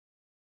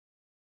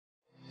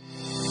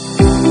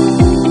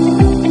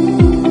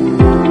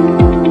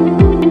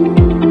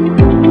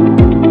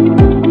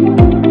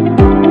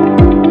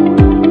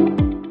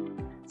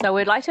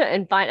we'd like to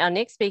invite our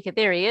next speaker.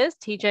 There he is,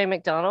 TJ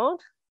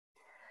McDonald.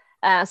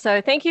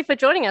 So thank you for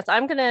joining us.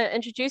 I'm going to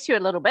introduce you a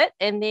little bit,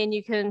 and then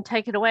you can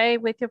take it away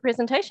with your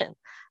presentation.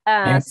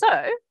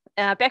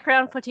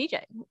 Background for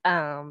TJ.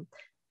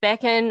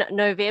 Back in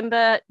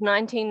November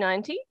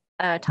 1990,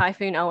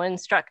 Typhoon Owen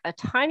struck a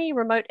tiny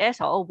remote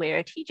atoll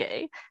where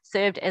TJ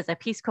served as a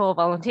Peace Corps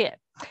volunteer.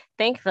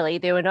 Thankfully,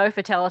 there were no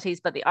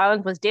fatalities, but the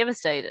island was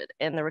devastated,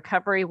 and the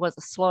recovery was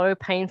a slow,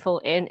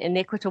 painful, and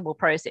inequitable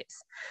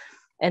process.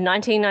 In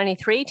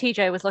 1993,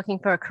 TJ was looking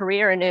for a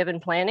career in urban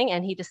planning,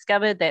 and he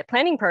discovered that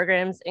planning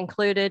programs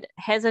included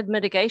hazard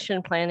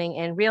mitigation planning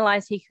and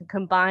realized he could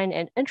combine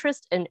an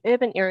interest in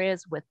urban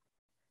areas with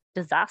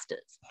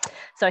disasters.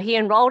 So he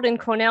enrolled in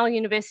Cornell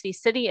University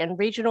City and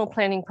Regional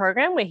Planning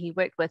Program, where he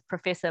worked with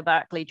Professor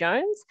Barclay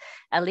Jones,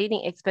 a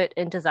leading expert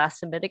in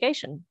disaster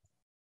mitigation.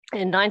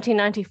 In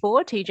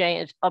 1994,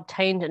 TJ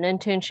obtained an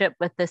internship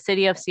with the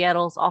City of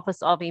Seattle's Office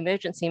of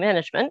Emergency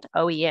Management,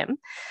 OEM,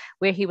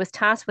 where he was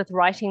tasked with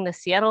writing the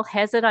Seattle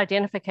Hazard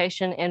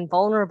Identification and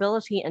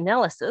Vulnerability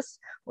Analysis,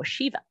 or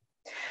SHIVA.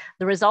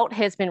 The result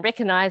has been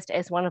recognized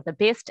as one of the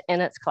best in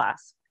its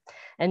class.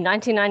 In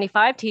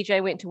 1995,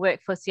 TJ went to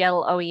work for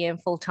Seattle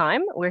OEM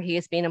full-time, where he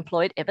has been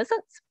employed ever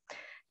since.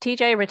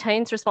 TJ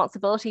retains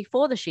responsibility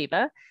for the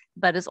SHIVA,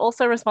 but is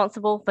also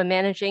responsible for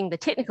managing the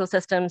technical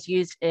systems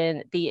used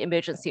in the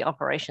Emergency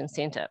Operations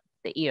Center,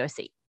 the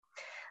EOC.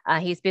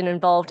 He's been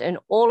involved in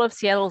all of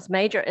Seattle's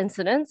major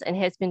incidents and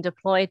has been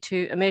deployed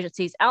to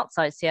emergencies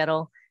outside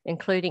Seattle,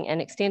 including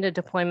an extended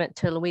deployment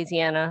to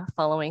Louisiana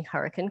following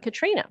Hurricane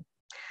Katrina.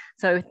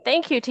 So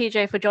thank you,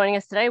 TJ, for joining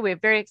us today. We're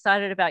very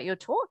excited about your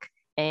talk,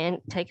 and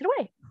take it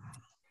away.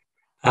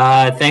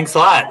 Thanks a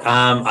lot.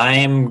 I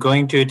am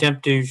going to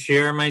attempt to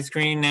share my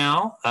screen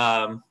now.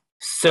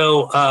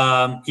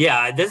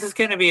 Yeah, this is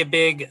going to be a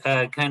big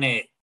kind of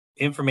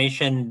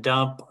information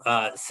dump.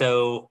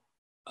 So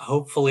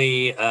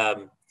hopefully,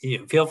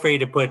 feel free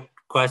to put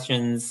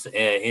questions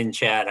in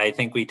chat. I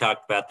think we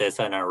talked about this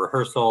on our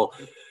rehearsal.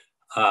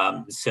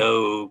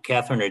 So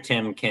Catherine or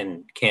Tim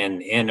can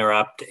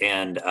interrupt,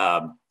 and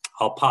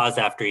I'll pause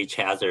after each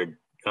hazard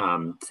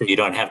so you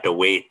don't have to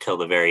wait till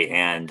the very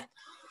end.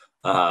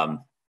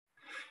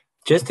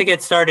 Just to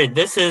get started,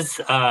 this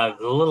is a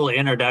little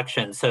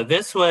introduction. So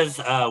this was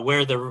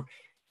where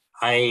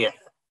I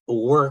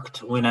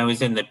worked when I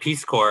was in the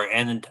Peace Corps,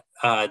 and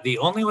the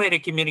only way to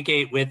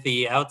communicate with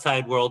the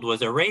outside world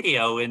was a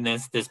radio in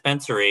this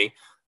dispensary.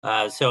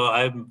 So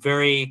I'm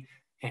very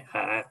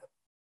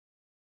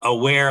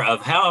aware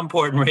of how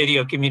important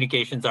radio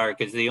communications are,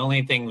 because the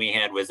only thing we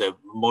had was a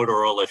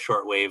Motorola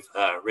shortwave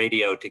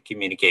radio to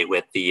communicate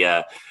with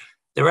the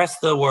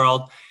rest of the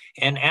world.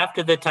 And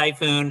after the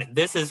typhoon,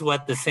 this is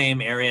what the same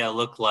area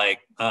looked like.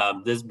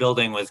 This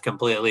building was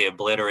completely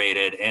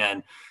obliterated.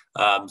 And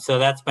so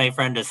that's my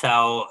friend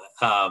Asao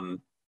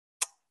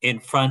in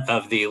front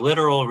of the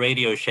literal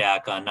Radio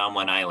Shack on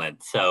Namwan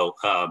Island. So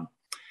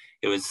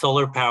it was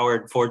solar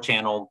powered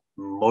 4-channel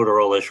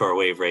Motorola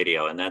shortwave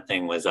radio, and that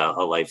thing was a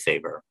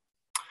lifesaver.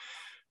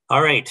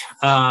 All right,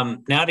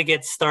 now to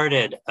get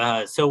started.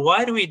 So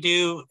why do we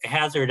do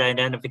hazard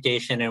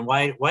identification, and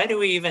why do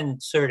we even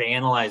sort of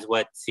analyze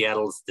what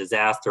Seattle's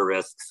disaster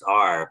risks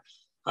are?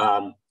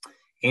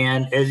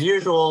 And as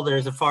usual,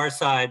 there's a far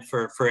side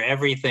for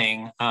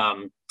everything.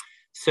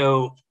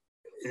 So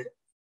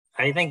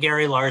I think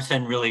Gary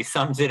Larson really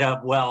sums it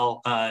up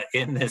well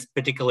in this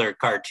particular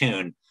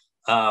cartoon.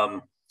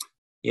 So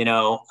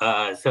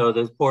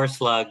those poor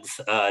slugs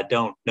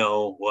don't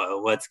know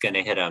what's going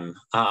to hit them.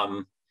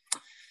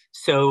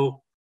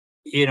 So,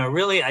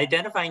 really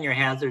identifying your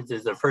hazards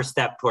is the first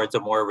step towards a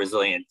more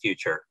resilient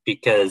future,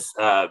 because,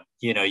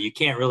 you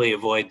can't really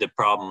avoid the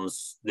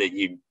problems that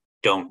you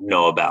don't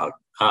know about.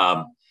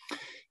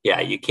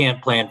 You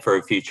can't plan for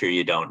a future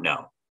you don't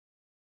know.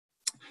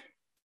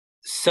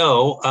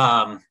 So,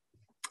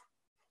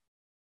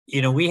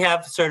 we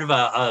have sort of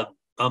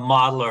a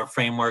model or a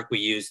framework we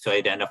use to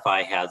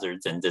identify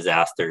hazards and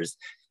disasters.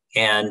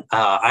 And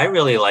I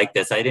really like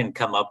this. I didn't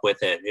come up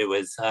with it. It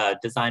was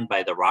designed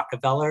by the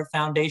Rockefeller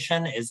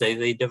Foundation.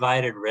 They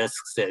divided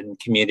risks in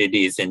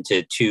communities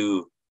into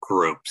 2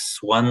 groups.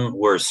 One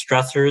were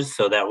stressors.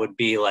 So that would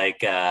be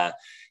like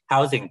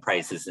housing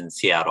prices in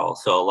Seattle.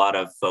 So a lot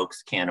of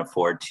folks can't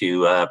afford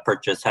to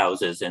purchase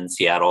houses in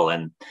Seattle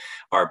and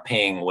are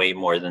paying way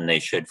more than they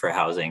should for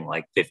housing,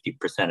 like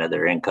 50% of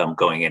their income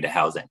going into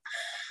housing.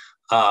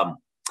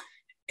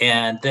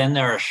 And then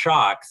there are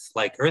shocks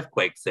like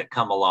earthquakes that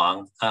come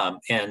along.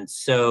 And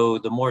so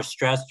the more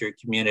stressed your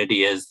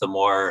community is, the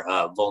more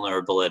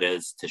vulnerable it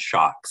is to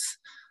shocks.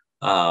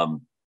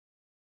 And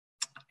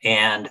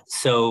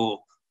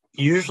so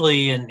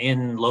usually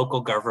in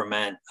local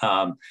government,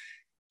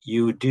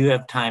 you do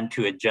have time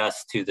to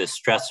adjust to the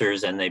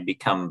stressors, and they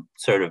become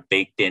sort of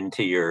baked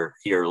into your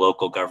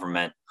local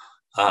government.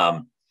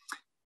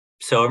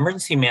 So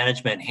emergency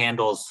management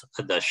handles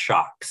the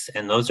shocks,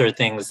 and those are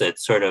things that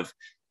sort of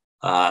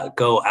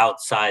go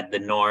outside the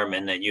norm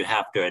and that you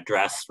have to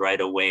address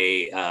right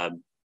away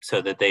so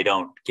that they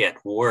don't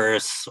get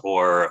worse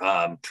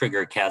or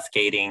trigger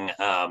cascading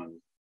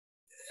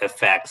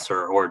effects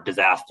or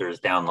disasters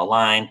down the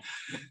line.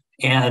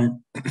 And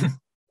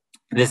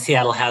the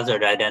Seattle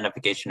Hazard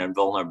Identification and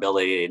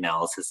Vulnerability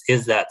Analysis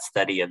is that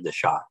study of the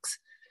shocks.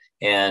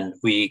 And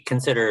we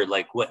consider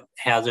like what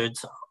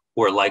hazards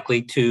are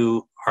likely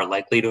to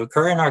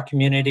occur in our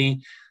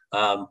community,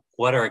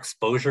 what our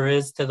exposure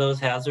is to those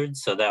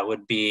hazards. So that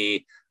would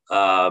be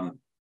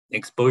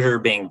exposure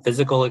being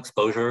physical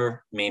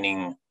exposure,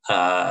 meaning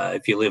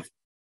if you live,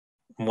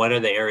 what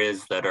are the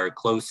areas that are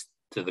close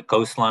to the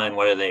coastline?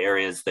 What are the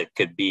areas that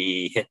could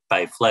be hit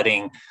by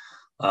flooding?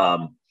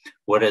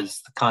 What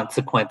is the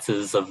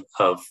consequences of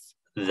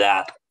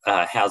that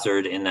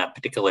hazard in that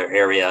particular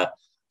area?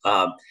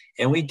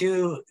 And we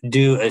do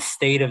a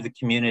state of the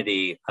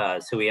community.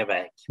 So we have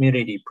a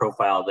community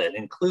profile that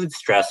includes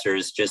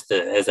stressors just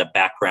as a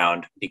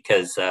background,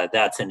 because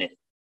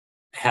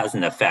has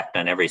an effect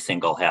on every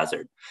single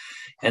hazard.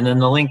 And then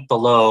the link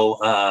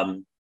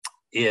below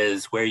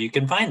is where you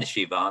can find the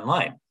Shiva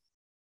online.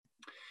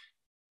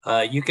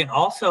 You can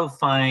also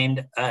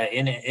find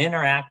in an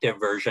interactive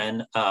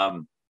version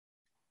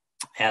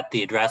at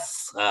the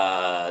address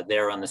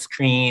there on the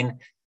screen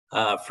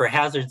for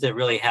hazards that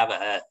really have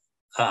a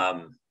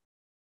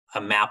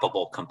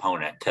mappable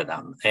component to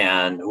them.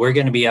 And we're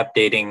going to be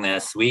updating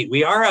this.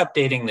 We are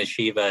updating the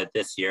Shiva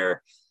this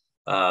year.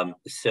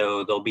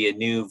 So there'll be a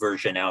new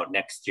version out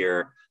next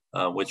year,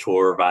 which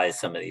will revise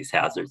some of these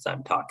hazards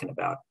I'm talking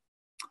about.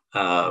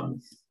 All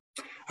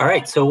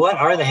right, so what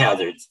are the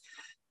hazards?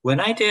 When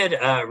I did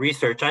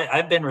research,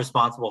 I've been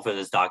responsible for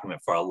this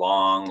document for a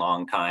long,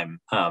 long time.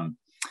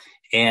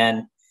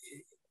 And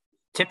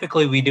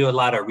typically we do a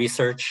lot of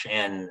research,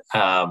 and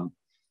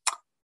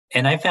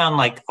I found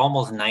like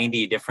almost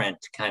 90 different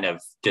kind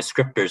of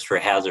descriptors for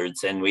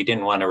hazards, and we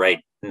didn't want to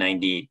write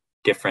 90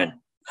 different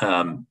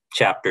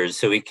chapters.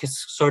 So we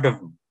sort of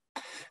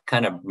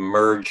kind of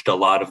merged a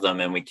lot of them,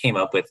 and we came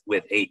up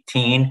with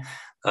 18.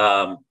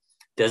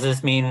 Does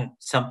this mean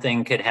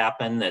something could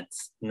happen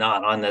that's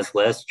not on this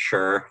list?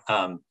 Sure.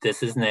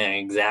 This isn't an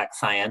exact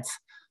science,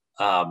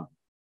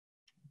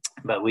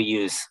 but we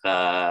use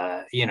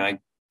a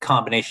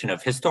combination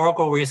of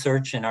historical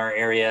research in our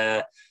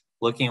area,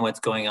 looking at what's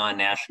going on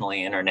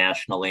nationally,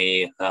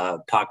 internationally,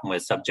 talking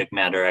with subject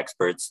matter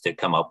experts to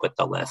come up with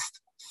the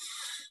list.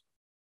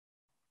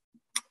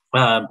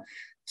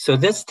 So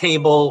this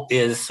table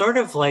is sort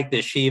of like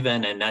the Shiva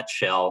in a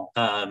nutshell.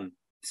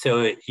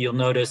 So you'll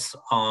notice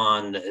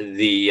on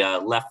the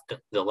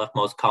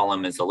leftmost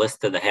column is a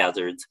list of the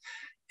hazards.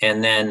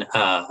 And then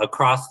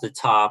across the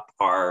top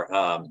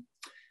are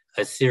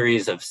a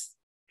series of,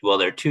 well,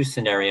 there are two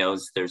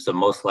scenarios. There's a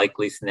most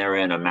likely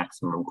scenario and a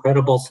maximum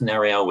credible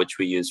scenario, which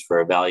we use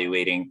for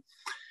evaluating.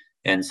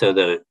 And so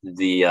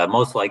the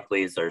most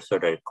likelies are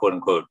sort of quote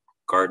unquote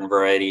garden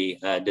variety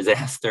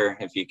disaster,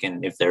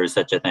 if there is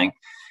such a thing.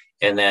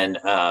 And then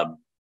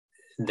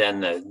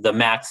the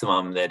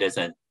maximum that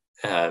isn't,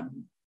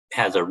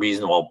 has a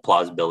reasonable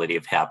plausibility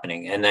of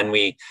happening. And then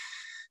we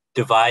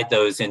divide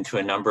those into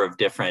a number of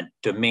different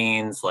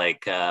domains,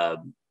 like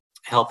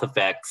health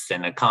effects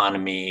and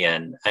economy,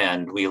 and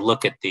we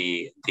look at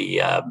the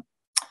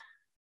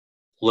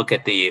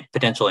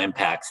potential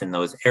impacts in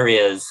those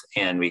areas,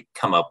 and we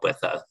come up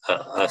with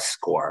a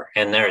score.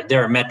 And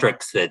there are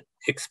metrics that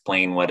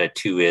explain what a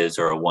 2 is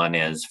or a 1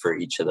 is for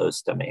each of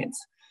those domains.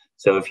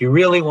 So if you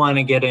really want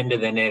to get into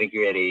the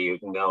nitty-gritty, you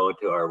can go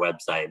to our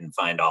website and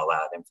find all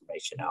that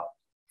information out.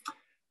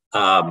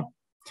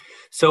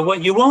 So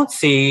what you won't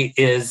see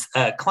is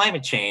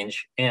climate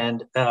change.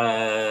 And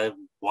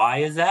why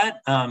is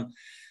that?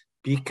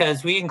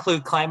 Because we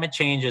include climate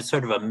change as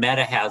sort of a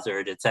meta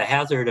hazard. It's a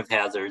hazard of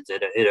hazards.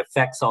 It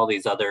affects all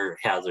these other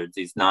hazards,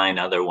 these 9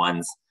 other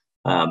ones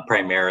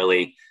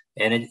primarily,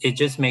 and it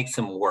just makes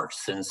them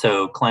worse. And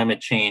so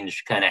climate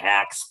change kind of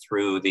acts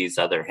through these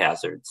other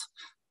hazards.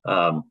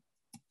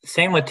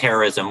 Same with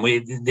terrorism.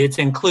 It's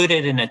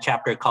included in a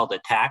chapter called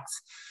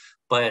attacks.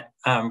 But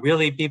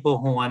really, people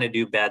who want to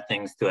do bad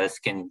things to us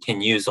can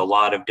use a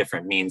lot of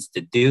different means to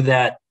do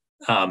that,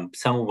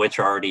 some of which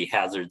are already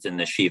hazards in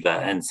the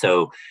Shiva. And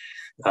so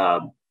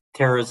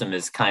terrorism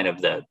is kind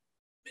of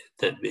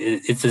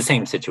it's the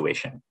same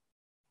situation.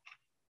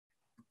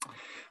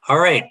 All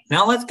right,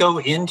 now let's go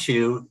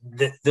into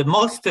the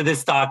most of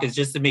this talk is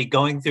just me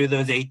going through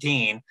those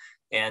 18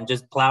 and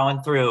just plowing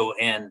through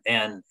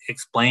and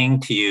explaining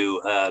to you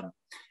a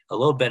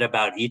little bit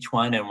about each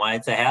one and why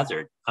it's a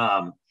hazard.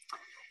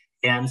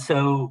 And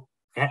so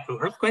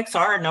earthquakes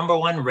are a number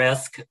 1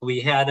 risk.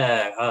 We had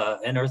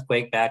an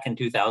earthquake back in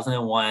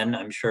 2001.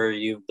 I'm sure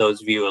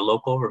those of you are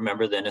local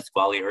remember the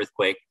Nisqually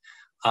earthquake.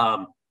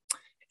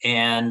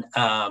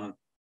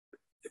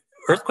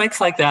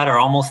 Earthquakes like that are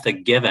almost a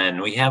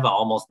given. We have an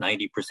almost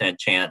 90%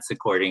 chance,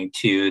 according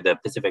to the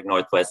Pacific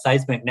Northwest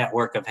Seismic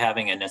Network, of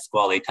having a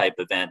Nisqually type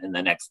event in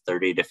the next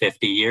 30 to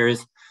 50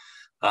 years.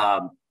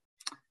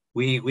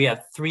 We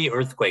have 3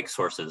 earthquake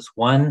sources.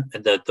 One,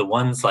 the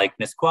ones like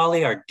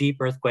Nisqually are deep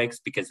earthquakes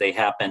because they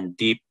happen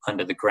deep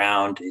under the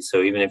ground.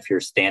 So even if you're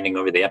standing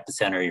over the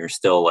epicenter, you're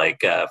still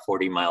like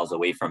 40 miles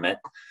away from it.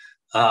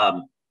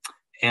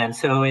 And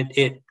so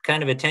it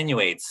kind of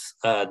attenuates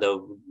by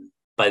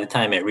the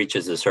time it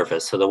reaches the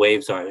surface. So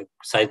the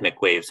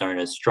seismic waves aren't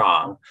as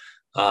strong.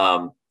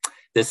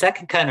 The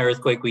second kind of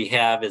earthquake we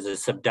have is a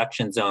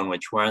subduction zone,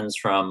 which runs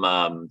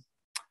from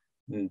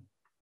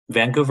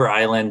Vancouver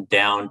Island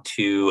down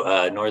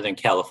to Northern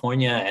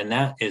California. And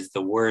that is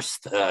the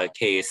worst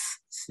case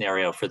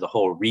scenario for the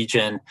whole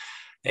region.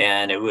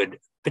 And it would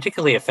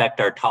particularly affect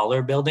our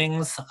taller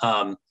buildings.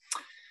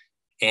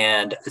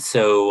 And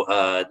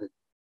so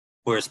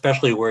we're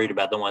especially worried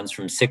about the ones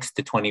from 6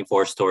 to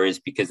 24 stories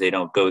because they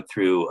don't go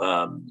through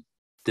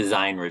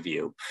design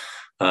review.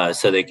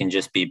 So they can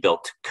just be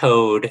built to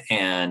code,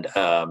 and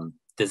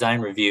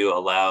design review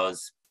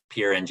allows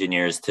peer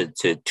engineers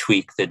to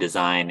tweak the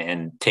design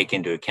and take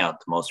into account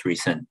the most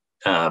recent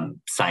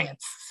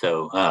science.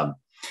 So,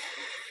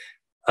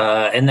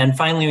 and then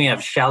finally we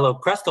have shallow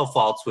crustal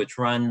faults, which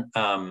run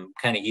kind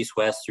of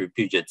east-west through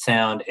Puget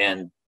Sound,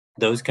 and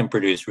those can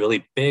produce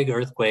really big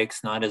earthquakes,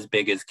 not as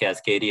big as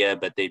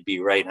Cascadia, but they'd be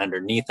right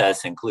underneath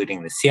us,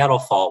 including the Seattle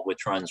Fault,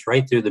 which runs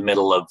right through the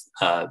middle of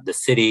the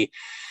city.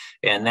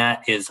 And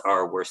that is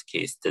our worst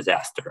case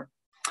disaster.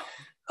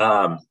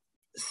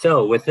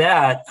 So with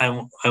that,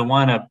 I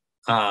want to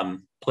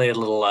play a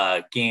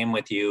little game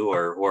with you,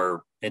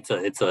 or it's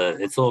a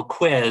little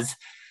quiz.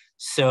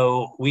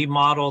 So we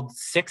modeled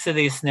 6 of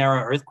these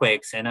scenario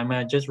earthquakes, and I'm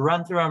going to just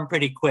run through them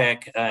pretty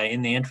quick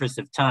in the interest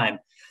of time.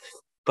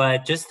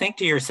 But just think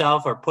to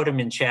yourself, or put them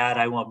in chat.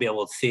 I won't be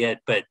able to see it,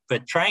 but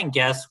try and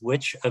guess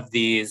which of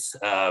these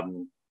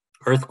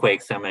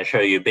earthquakes I'm going to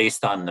show you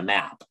based on the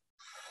map.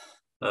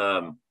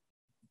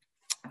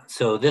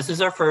 So this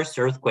is our first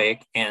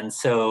earthquake, and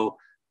so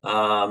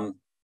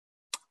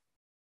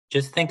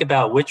just think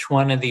about which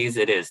one of these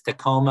it is.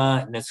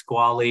 Tacoma,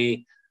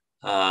 Nisqually.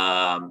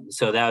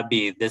 So that would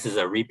be, this is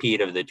a repeat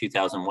of the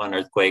 2001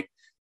 earthquake.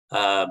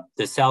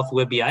 The South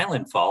Whidbey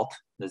Island Fault,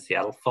 the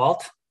Seattle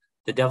Fault,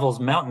 the Devil's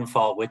Mountain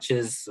Fault, which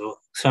is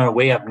sort of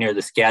way up near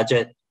the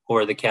Skagit,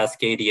 or the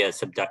Cascadia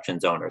subduction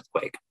zone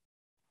earthquake.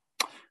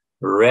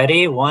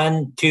 Ready?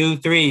 1, 2,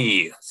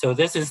 3. So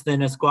this is the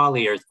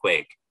Nisqually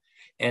earthquake.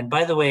 And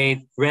by the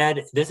way,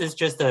 red, this is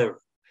just the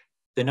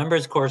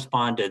numbers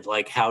correspond to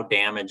like how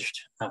damaged,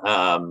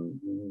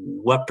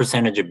 what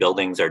percentage of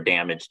buildings are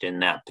damaged in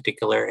that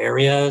particular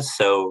area.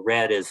 So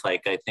red is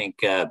like, I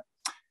think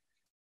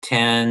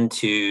 10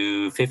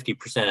 to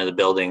 50% of the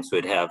buildings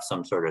would have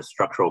some sort of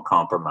structural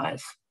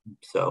compromise.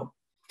 So,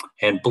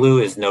 and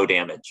blue is no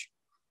damage.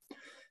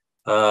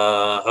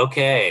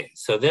 Okay,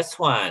 so this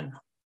one,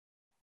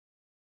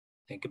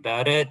 think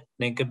about it,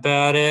 think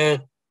about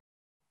it.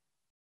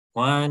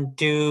 1,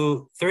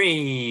 2,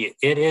 3,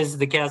 it is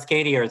the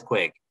Cascadia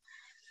earthquake.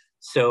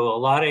 So a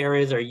lot of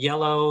areas are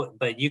yellow,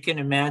 but you can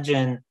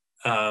imagine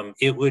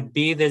it would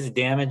be this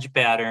damage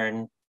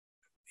pattern,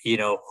 you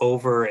know,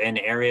 over an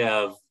area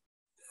of,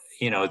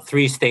 you know,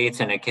 3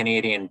 states and a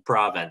Canadian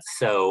province.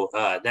 So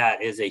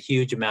that is a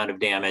huge amount of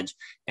damage,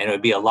 and it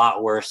would be a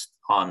lot worse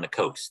on the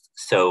coast.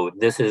 So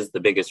this is the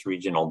biggest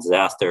regional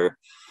disaster.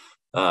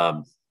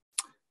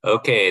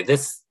 Okay,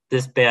 this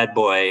bad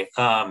boy.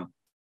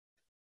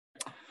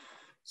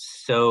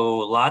 So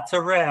lots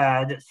of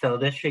red. So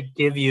this should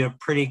give you a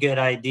pretty good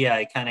idea.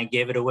 I kind of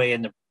gave it away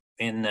in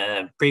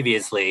the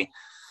previously,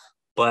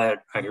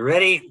 but are you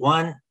ready?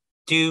 1,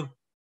 2,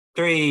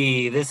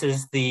 3. This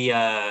is the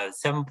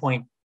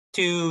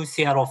 7.2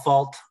 Seattle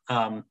Fault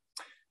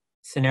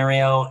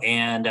scenario,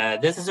 and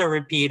this is a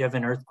repeat of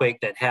an earthquake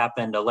that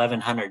happened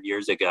 1,100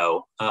 years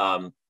ago.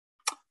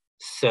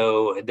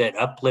 So that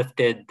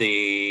uplifted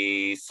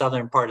the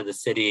southern part of the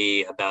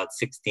city about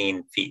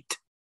 16 feet.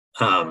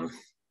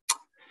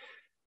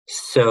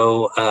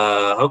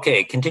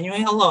 Okay,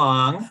 continuing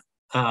along,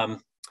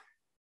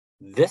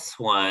 this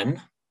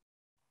one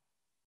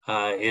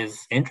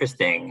is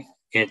interesting.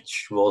 It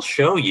will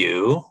show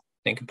you,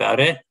 think about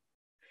it.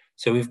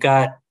 So we've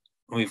got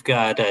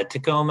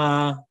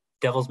Tacoma,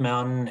 Devil's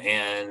Mountain,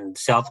 and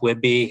South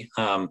Whidbey.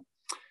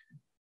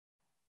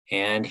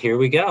 And here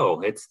we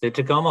go, it's the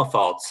Tacoma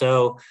Fault.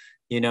 So,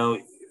 you know,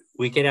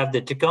 we could have the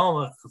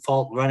Tacoma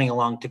Fault running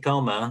along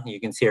Tacoma. You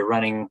can see it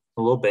running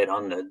a little bit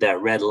on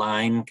that red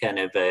line, kind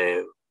of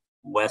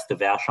west of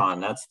Vashon.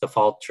 That's the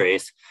fault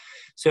trace.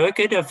 So it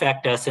could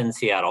affect us in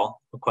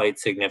Seattle quite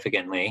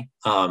significantly.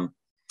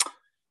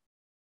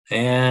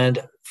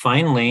 And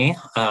finally,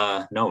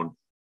 no,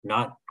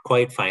 not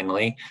quite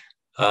finally,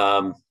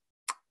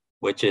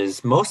 which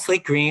is mostly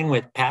green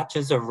with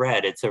patches of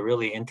red. It's a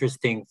really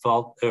interesting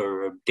fault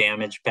or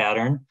damage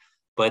pattern,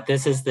 but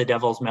this is the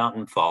Devil's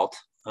Mountain Fault.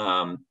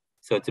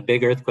 So it's a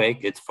big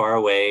earthquake, it's far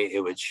away. It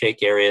would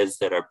shake areas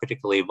that are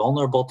particularly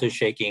vulnerable to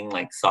shaking,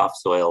 like soft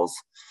soils.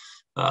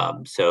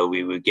 So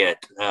we would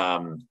get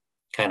kind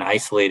of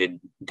isolated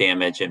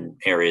damage in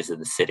areas of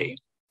the city.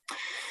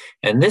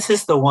 And this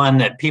is the one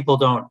that people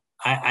don't,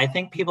 I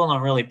think people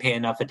don't really pay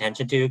enough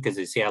attention to, because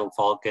the Seattle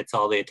Fault gets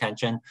all the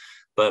attention.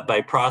 But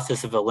by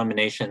process of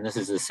elimination, this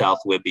is the South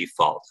Whidbey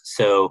Fault.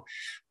 So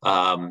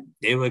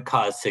it would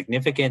cause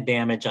significant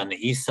damage on the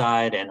east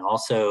side, and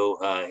also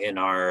in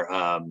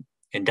our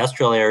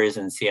industrial areas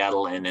in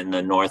Seattle and in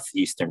the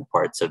northeastern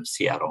parts of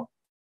Seattle.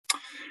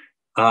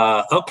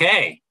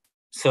 Okay,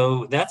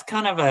 so that's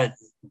kind of a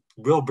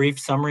real brief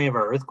summary of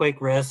our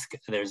earthquake risk.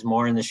 There's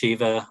more in the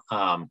Shiva.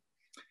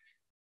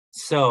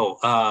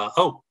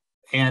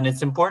 And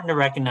it's important to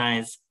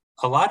recognize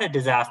a lot of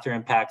disaster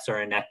impacts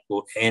are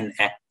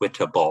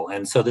inequitable.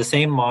 And so the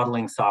same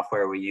modeling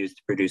software we use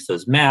to produce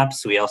those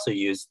maps, we also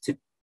use to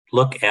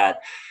look at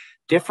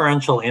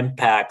differential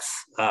impacts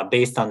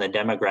based on the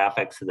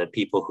demographics of the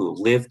people who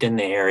lived in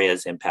the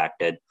areas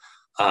impacted.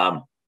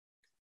 And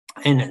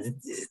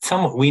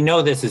we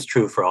know this is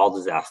true for all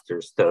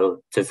disasters.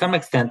 So to some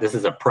extent, this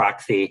is a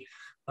proxy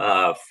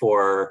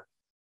for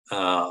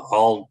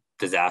all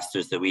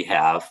disasters that we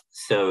have.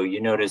 So you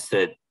notice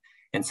that,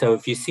 and so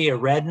if you see a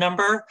red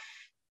number,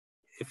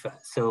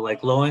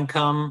 like low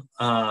income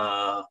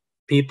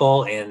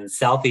people in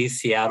Southeast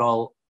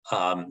Seattle,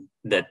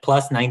 that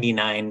plus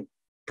 99%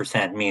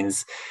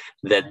 means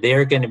that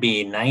they're going to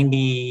be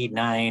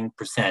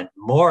 99%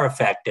 more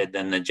affected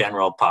than the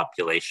general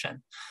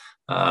population.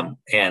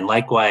 And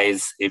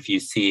likewise, if you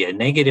see a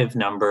negative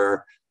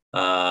number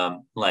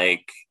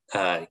like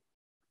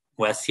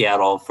West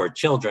Seattle for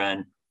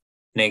children,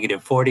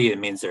 negative 40, it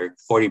means they're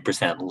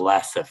 40%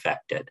 less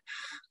affected.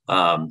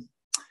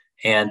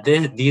 And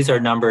these are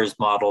numbers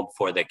modeled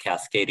for the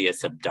Cascadia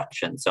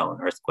subduction zone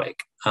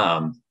earthquake.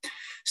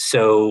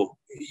 So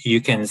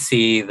you can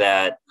see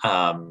that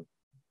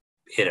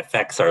it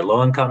affects our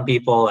low-income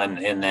people,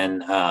 and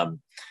then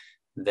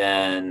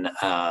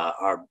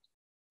our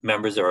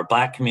members of our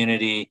Black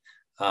community,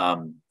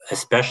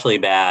 especially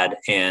bad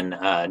in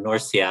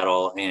North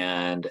Seattle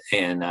and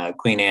in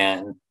Queen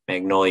Anne,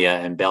 Magnolia,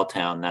 and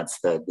Belltown. That's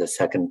the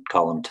second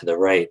column to the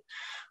right.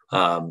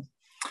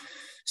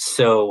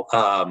 So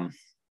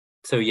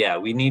yeah,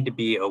 we need to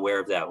be aware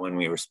of that when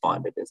we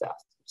respond to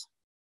disasters.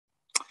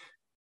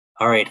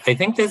 All right, I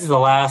think this is the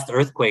last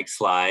earthquake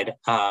slide.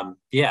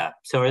 Yeah,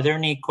 so are there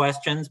any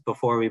questions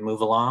before we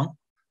move along?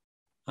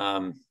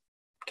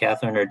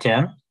 Catherine or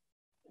Tim?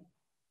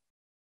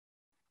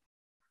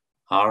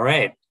 All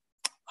right,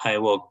 I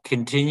will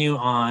continue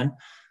on.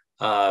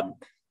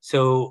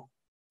 So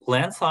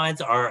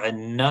landslides are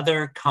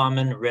another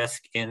common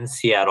risk in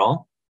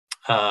Seattle.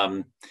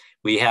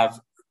 We have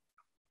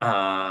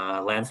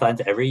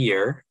landslides every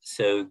year.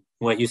 So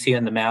what you see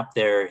on the map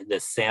there,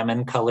 the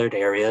salmon colored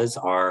areas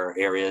are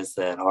areas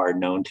that are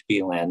known to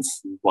be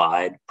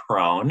landslide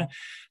prone.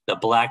 The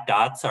black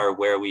dots are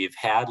where we've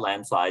had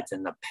landslides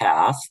in the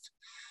past.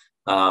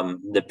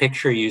 The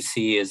picture you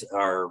see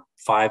are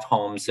 5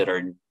 homes that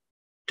are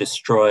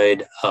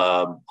destroyed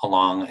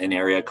along an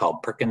area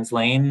called Perkins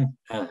Lane.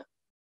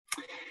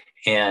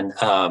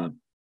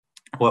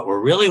 What we're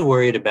really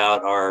worried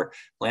about are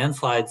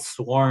landslide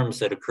swarms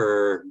that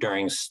occur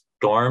during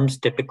storms.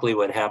 Typically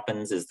what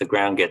happens is the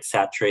ground gets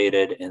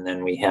saturated, and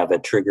then we have a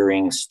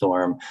triggering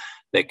storm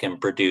that can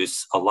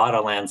produce a lot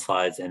of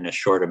landslides in a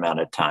short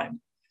amount of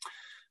time.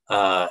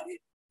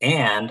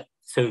 And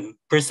so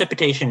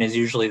precipitation is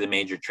usually the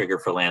major trigger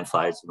for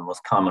landslides, the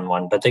most common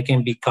one, but they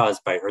can be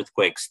caused by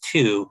earthquakes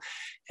too.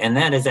 And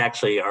that is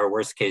actually our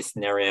worst case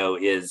scenario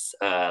is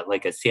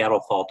like a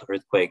Seattle fault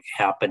earthquake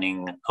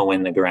happening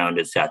when the ground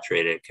is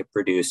saturated. It could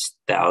produce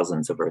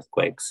thousands of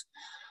earthquakes.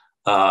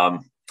 I'm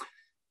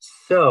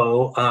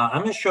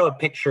gonna show a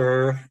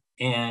picture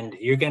and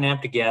you're gonna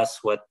have to guess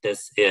what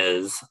this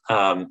is.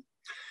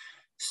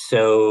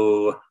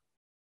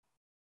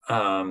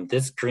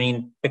 This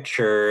green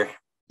picture,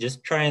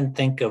 just try and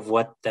think of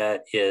what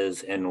that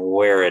is and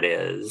where it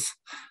is.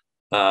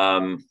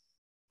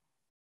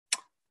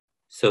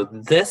 So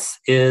this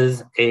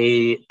is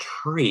a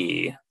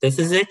tree. This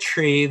is a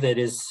tree that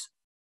is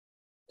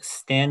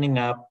standing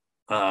up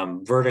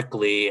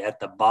vertically at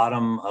the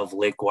bottom of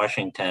Lake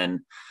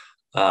Washington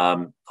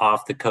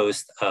off the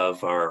coast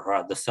of,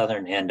 or the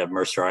southern end of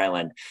Mercer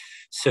Island.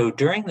 So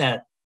during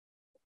that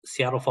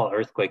Seattle fault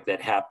earthquake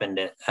that happened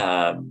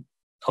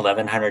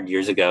 1,100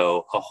 years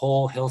ago, a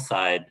whole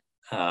hillside,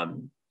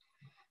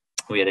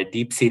 we had a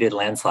deep-seated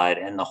landslide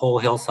and the whole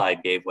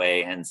hillside gave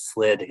way and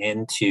slid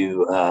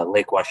into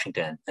Lake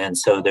Washington. And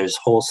so there's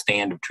a whole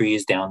stand of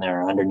trees down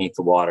there underneath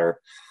the water.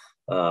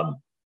 You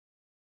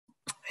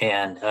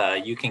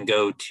can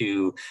go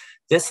to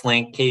this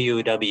link,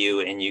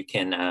 KUOW, and you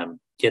can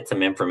get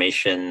some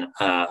information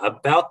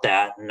about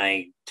that. And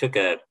I took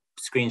a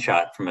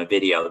screenshot from a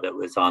video that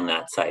was on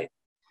that site.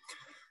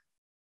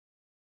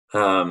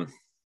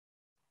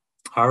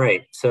 All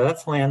right, so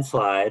that's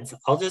landslides.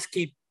 I'll just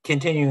keep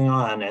continuing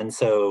on. And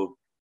so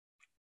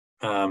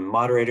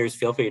moderators,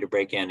 feel free to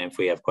break in if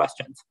we have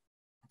questions.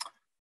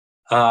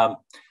 A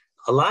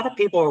lot of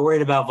people are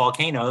worried about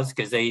volcanoes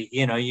because they,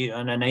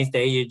 on a nice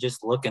day, you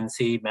just look and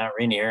see Mount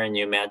Rainier and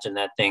you imagine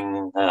that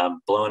thing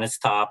blowing its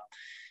top,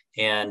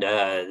 and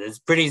it's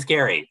pretty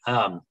scary.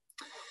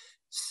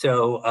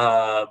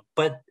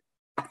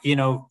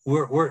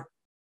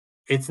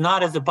 It's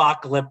not as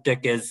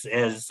apocalyptic as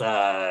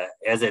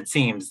it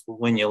seems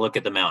when you look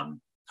at the mountain.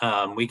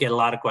 We get a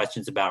lot of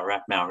questions about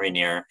Mount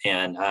Rainier,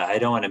 and I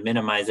don't want to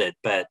minimize it,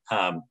 but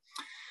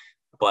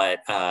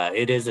but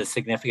it is a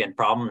significant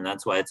problem, and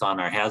that's why it's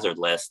on our hazard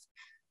list.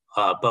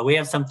 But we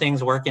have some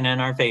things working in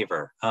our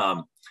favor.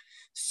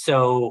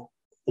 So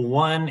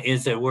one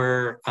is that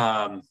we're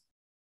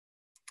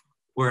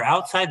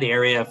outside the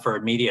area for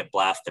immediate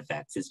blast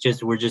effects.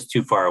 We're just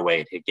too far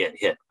away to get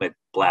hit with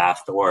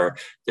blast or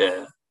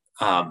the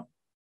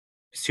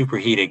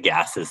superheated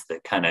gases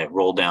that kind of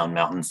roll down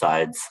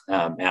mountainsides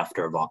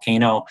after a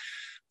volcano.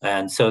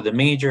 And so the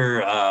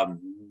major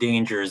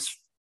dangers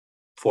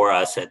for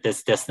us at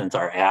this distance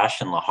are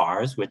ash and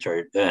lahars, which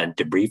are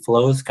debris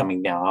flows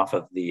coming down off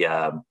of the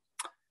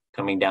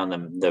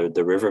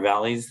the river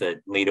valleys that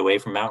lead away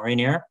from Mount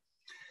Rainier.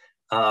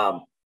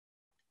 So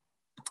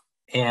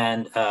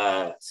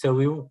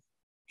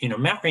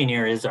Mount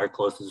Rainier is our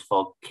closest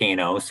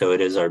volcano, so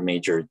it is our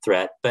major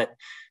threat. But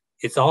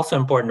it's also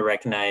important to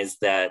recognize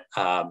that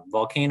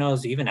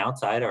volcanoes, even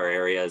outside our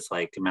areas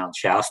like Mount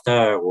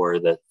Shasta or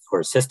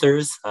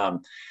Sisters,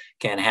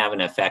 can have an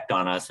effect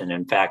on us. And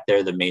in fact,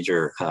 they're the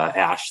major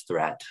ash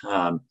threat.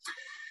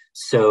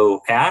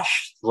 So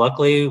ash,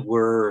 luckily,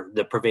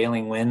 the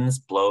prevailing winds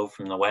blow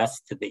from the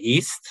west to the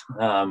east.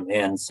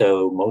 And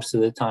so most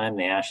of the time,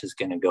 the ash is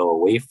going to go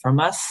away from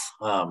us.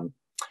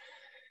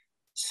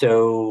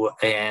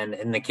 And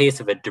in the case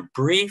of a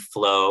debris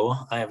flow,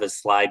 I have a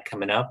slide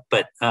coming up,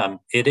 but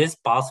it is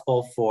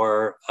possible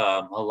for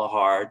a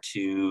lahar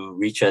to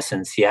reach us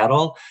in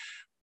Seattle,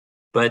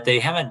 but they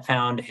haven't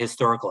found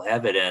historical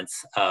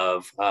evidence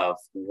of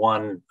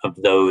one of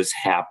those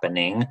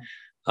happening.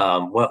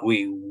 What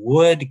we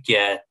would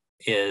get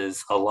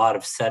is a lot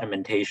of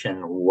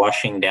sedimentation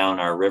washing down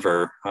our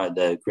river,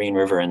 the Green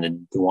River and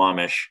the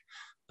Duwamish,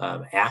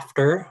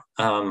 after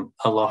a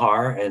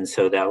lahar, and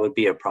so that would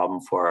be a problem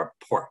for our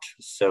port.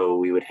 So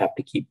we would have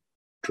to keep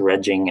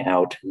dredging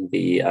out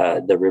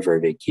the river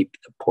to keep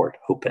the port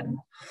open.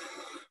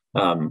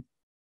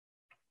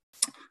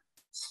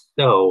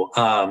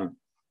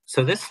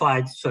 So this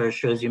slide sort of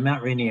shows you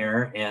Mount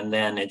Rainier, and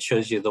then it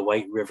shows you the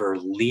White River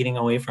leading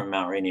away from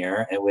Mount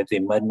Rainier, and with the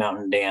Mud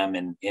Mountain Dam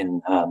in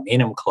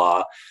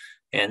Enumclaw,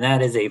 and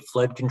that is a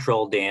flood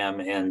control dam,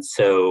 and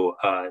so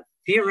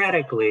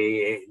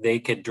theoretically, they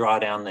could draw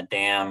down the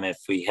dam if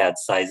we had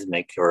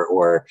seismic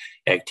or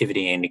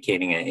activity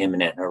indicating an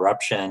imminent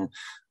eruption,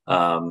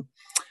 but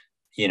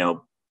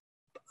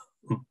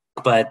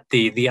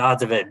the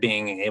odds of it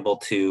being able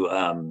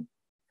to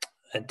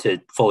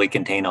fully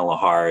contain a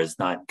lahar is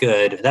not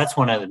good. That's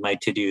one of my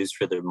to-dos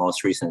for the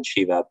most recent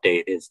Shiva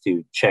update, is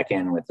to check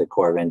in with the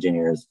Corps of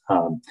Engineers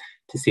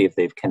to see if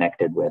they've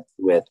connected with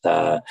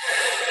the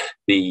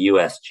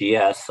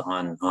USGS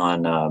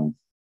on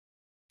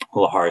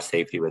lahar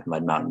safety with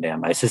Mud Mountain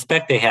Dam. I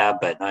suspect they have,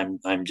 but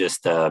I'm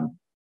just not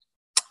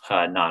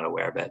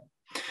aware of it.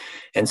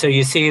 And so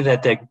you see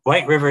that the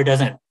White River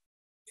doesn't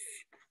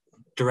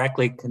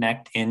directly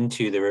connect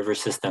into the river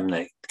system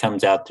that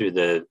comes out through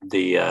the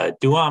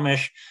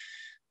Duwamish,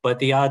 but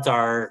the odds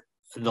are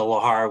the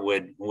lahar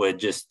would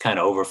just kind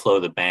of overflow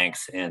the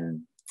banks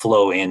and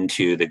flow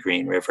into the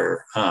Green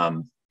River.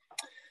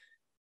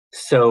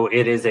 So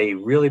it is a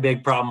really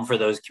big problem for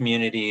those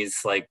communities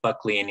like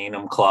Buckley and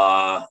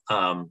Enumclaw,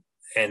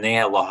 and they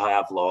have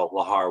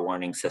lahar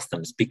warning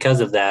systems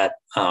because of that.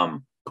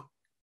 And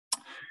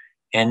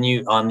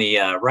on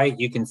the right,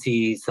 you can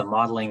see some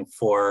modeling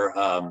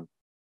for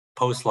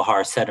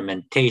post-lahar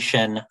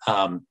sedimentation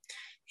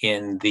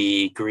in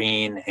the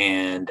Green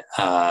and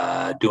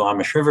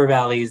Duwamish River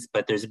valleys,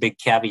 but there's a big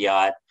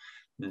caveat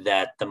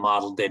that the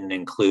model didn't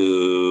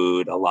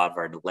include a lot of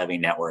our levee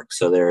network.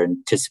 So they're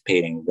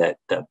anticipating that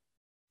the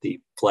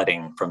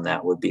flooding from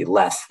that would be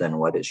less than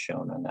what is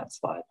shown on that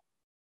slide.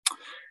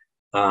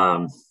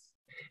 And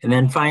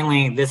then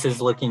finally, this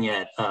is looking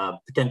at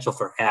potential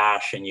for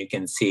ash, and you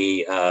can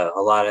see a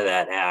lot of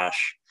that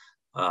ash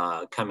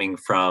coming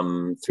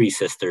from Three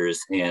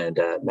Sisters and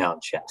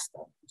Mount Shasta.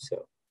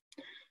 So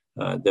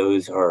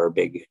those are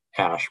big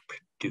ash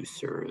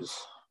producers.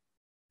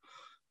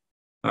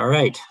 All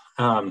right.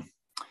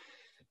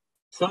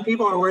 Some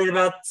people are worried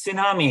about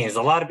tsunamis.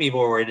 A lot of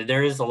people are worried.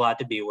 There is a lot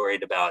to be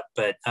worried about,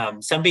 but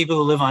some people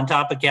who live on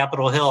top of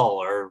Capitol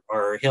Hill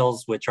or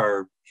hills which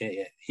are,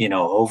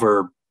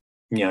 over,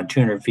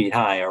 200 feet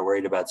high are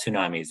worried about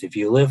tsunamis. If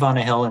you live on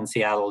a hill in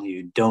Seattle,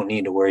 you don't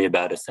need to worry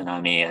about a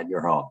tsunami at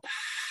your home.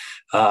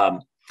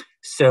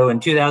 So in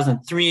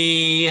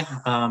 2003,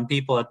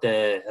 people at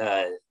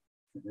the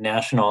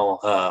National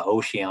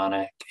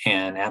Oceanic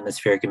and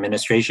Atmospheric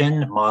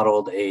Administration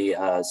modeled a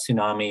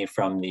tsunami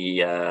from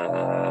the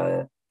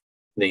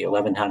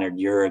 1100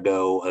 year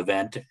ago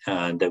event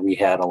that we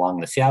had along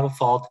the Seattle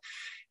Fault,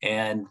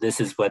 and this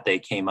is what they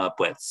came up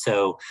with.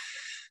 So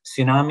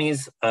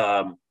tsunamis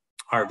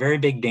are a very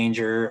big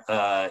danger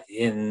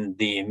in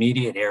the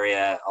immediate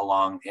area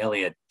along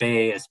Elliott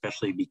Bay,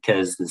 especially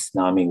because the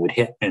tsunami would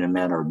hit in a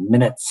matter of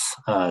minutes,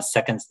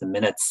 seconds to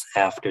minutes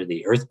after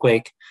the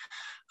earthquake.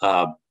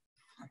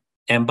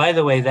 And by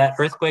the way, that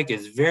earthquake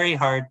is very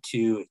hard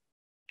to,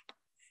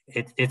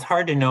 it's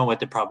hard to know what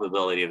the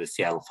probability of a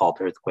Seattle Fault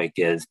earthquake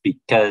is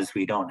because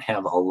we don't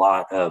have a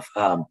lot of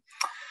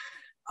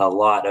a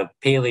lot of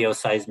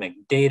paleoseismic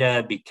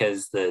data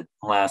because the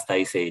last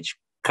ice age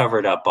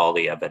covered up all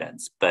the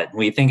evidence. But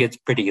we think it's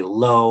pretty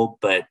low,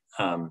 but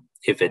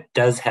if it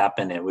does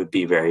happen, it would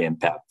be very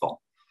impactful.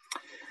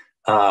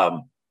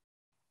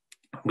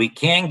 We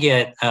can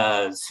get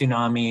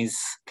tsunamis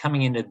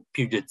coming into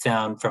Puget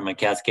Sound from a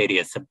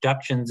Cascadia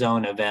subduction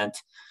zone event.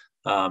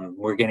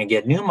 We're going to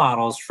get new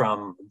models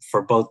for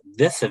both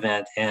this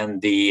event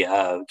and the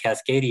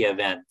Cascadia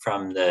event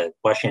from the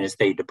Washington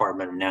State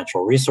Department of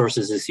Natural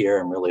Resources this year.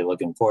 I'm really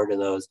looking forward to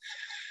those.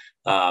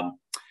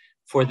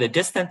 For the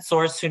distant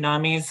source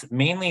tsunamis,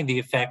 mainly the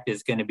effect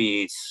is going to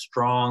be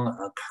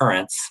strong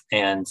currents.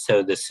 And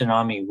so the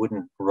tsunami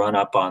wouldn't run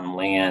up on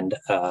land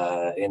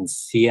in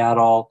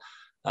Seattle.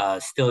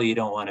 Still, you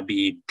don't want to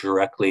be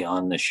directly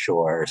on the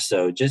shore.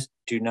 So just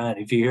do not,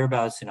 if you hear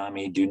about a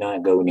tsunami, do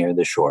not go near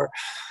the shore.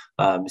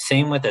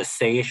 Same with a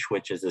seiche,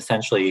 which is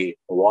essentially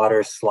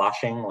water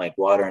sloshing, like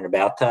water in a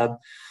bathtub.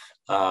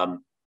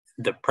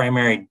 The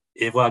primary,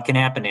 well, it can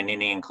happen in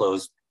any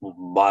enclosed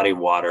body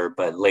water,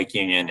 but Lake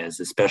Union is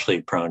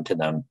especially prone to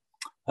them.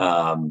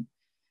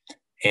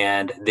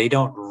 And they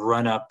don't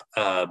run up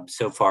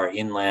so far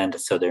inland,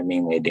 so they're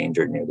mainly a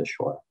danger near the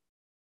shore.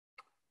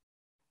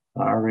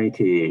 All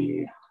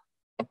righty.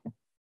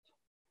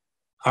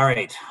 All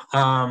right.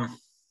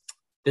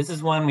 This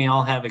is one we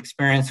all have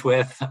experience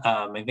with.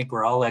 I think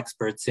we're all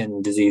experts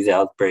in disease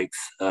outbreaks.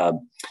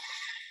 And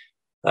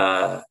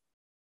the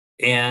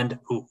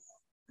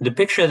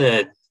picture of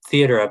the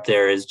theater up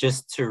there is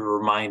just to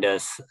remind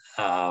us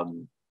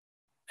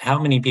how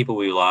many people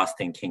we lost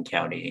in King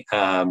County.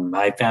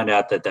 I found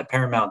out that the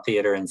Paramount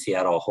Theater in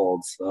Seattle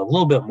holds a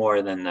little bit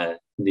more than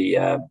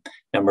the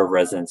number of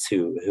residents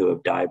who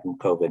have died from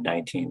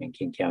COVID-19 in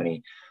King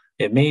County.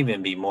 It may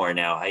even be more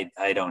now.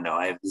 I don't know.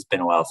 It's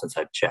been a while since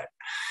I've checked.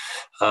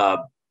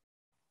 But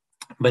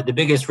the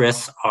biggest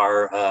risks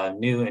are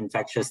new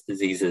infectious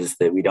diseases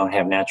that we don't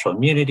have natural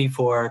immunity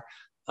for,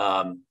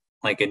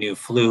 like a new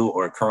flu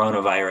or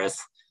coronavirus.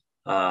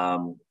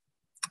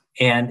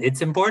 And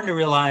it's important to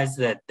realize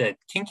that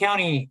King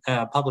County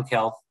Public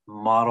Health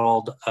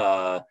modeled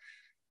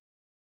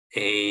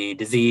a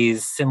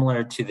disease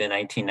similar to the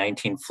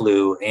 1919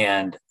 flu,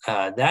 and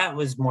that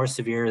was more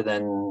severe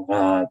than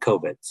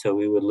COVID. So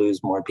we would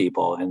lose more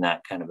people in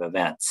that kind of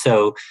event.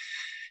 So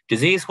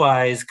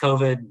disease-wise,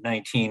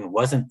 COVID-19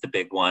 wasn't the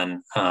big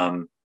one.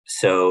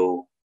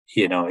 So,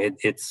 you know,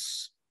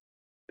 it's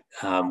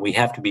we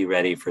have to be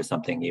ready for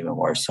something even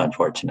worse,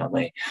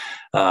 unfortunately.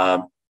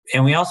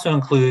 And we also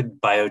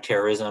include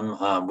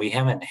bioterrorism. We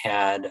haven't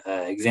had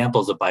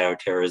examples of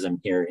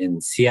bioterrorism here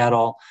in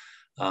Seattle,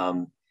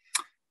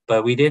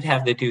 but we did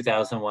have the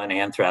 2001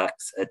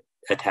 anthrax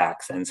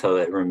attacks, and so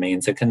it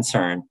remains a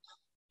concern,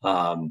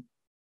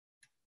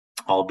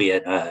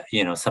 albeit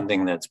you know,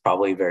 something that's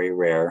probably very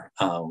rare.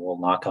 We'll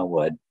knock on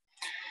wood.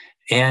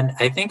 And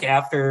I think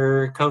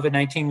after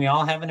COVID-19, we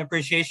all have an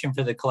appreciation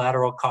for the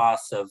collateral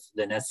costs of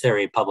the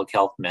necessary public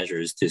health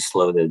measures to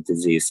slow the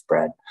disease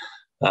spread.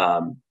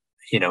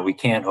 You know, we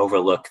can't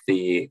overlook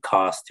the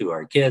cost to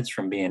our kids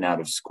from being out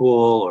of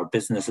school or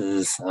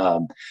businesses.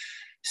 And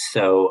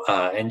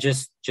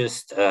just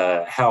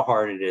how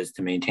hard it is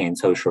to maintain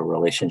social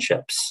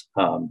relationships.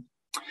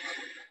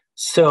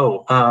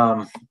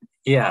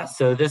 Yeah,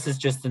 so this is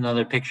just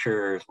another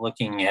picture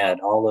looking at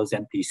all those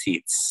empty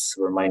seats,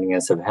 reminding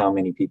us of how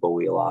many people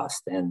we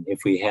lost. And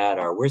if we had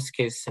our worst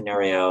case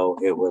scenario,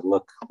 it would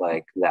look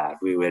like that.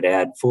 We would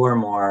add 4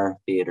 more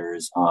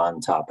theaters on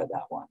top of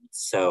that one.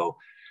 So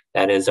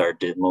that is our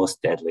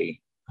most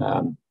deadly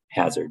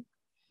hazard.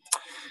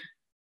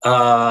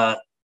 So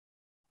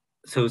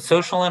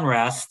social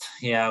unrest,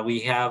 yeah,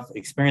 we have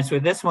experience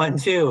with this one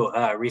too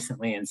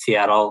recently in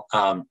Seattle.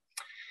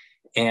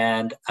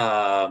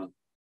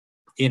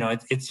 You know,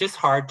 it's just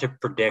hard to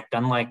predict.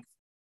 Unlike,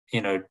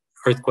 you know,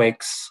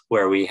 earthquakes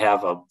where we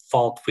have a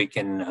fault we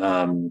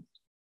can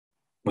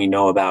we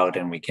know about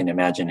and we can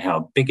imagine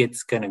how big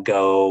it's going to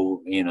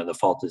go. You know, the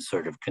fault is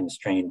sort of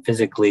constrained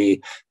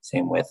physically.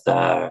 Same with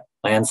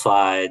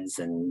landslides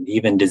and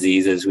even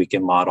diseases we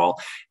can model.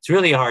 It's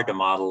really hard to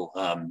model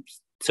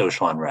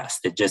social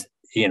unrest. It just,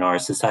 you know, our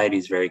society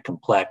is very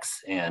complex,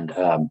 and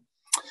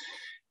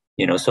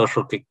you know,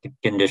 social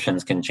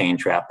conditions can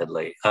change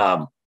rapidly.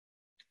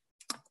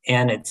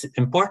 And it's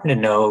important to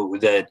know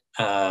that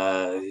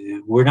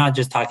we're not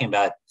just talking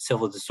about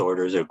civil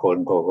disorders or quote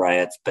unquote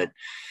riots, but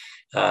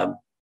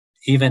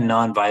even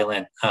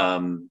nonviolent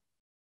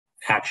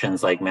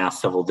actions like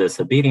mass civil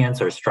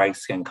disobedience or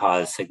strikes can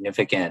cause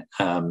significant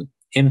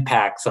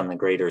impacts on the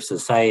greater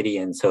society.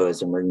 And so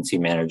as emergency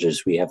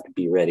managers, we have to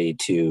be ready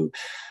to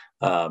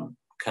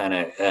kind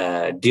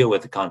of deal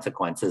with the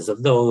consequences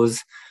of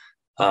those.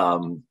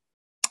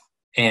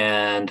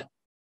 And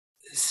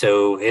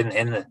so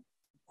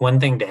one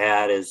thing to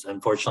add is,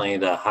 unfortunately,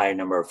 the high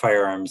number of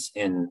firearms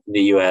in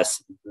the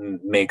US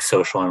makes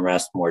social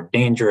unrest more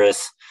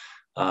dangerous.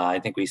 I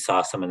think we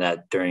saw some of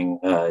that during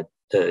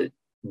the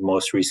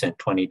most recent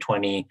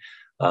 2020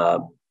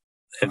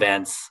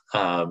 events.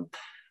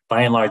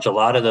 by and large, a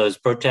lot of those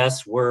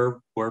protests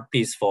were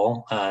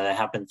peaceful. That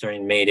happened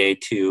during May Day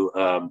too.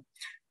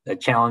 The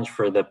challenge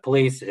for the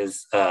police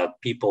is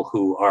people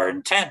who are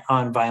intent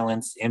on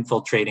violence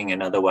infiltrating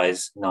an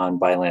otherwise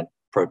nonviolent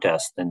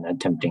protest and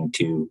attempting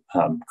to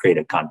create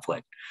a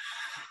conflict.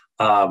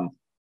 And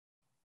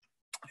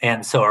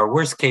so our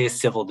worst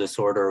case civil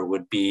disorder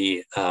would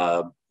be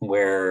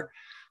where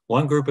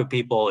one group of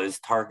people is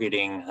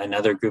targeting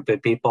another group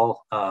of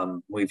people.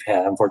 We've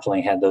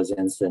unfortunately had those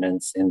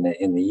incidents in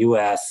the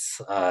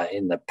U.S.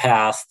 In the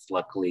past,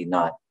 luckily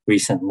not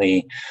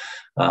recently.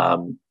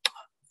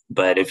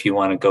 But if you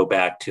want to go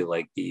back to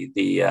like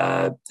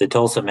the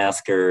Tulsa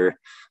massacre,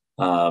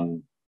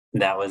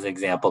 that was an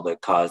example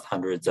that caused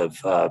hundreds of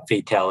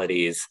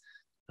fatalities.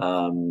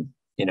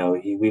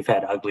 We've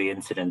had ugly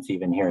incidents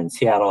even here in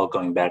Seattle,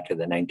 going back to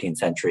the 19th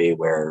century,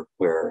 where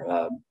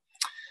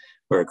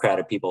a crowd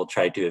of people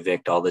tried to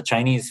evict all the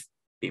Chinese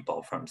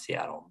people from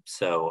Seattle.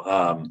 So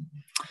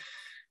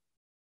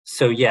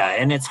yeah,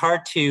 and it's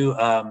hard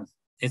to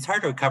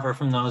recover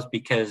from those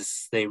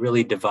because they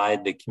really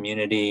divide the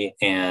community,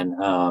 and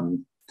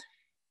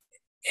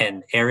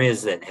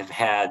areas that have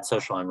had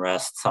social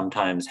unrest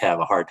sometimes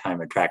have a hard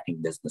time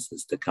attracting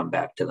businesses to come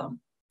back to them.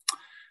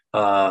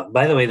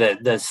 By the way,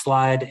 the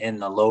slide in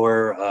the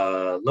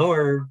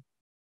lower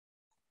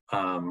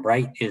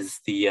right is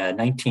the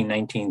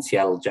 1919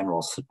 Seattle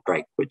General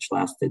Strike, which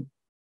lasted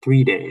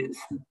 3 days.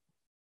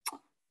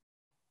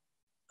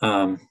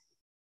 So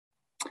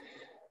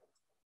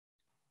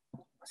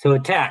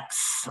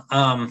attacks.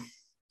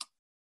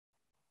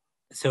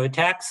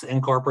 Attacks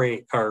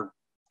incorporate are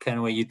kind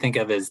of what you think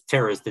of as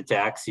terrorist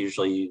attacks.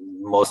 Usually,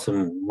 most of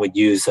them would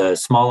use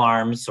small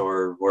arms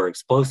or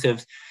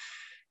explosives.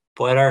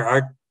 But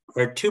our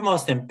two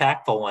most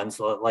impactful ones,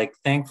 like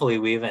thankfully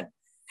we haven't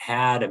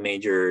had a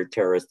major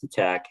terrorist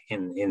attack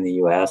in the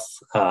U.S.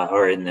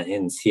 Or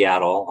in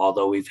Seattle,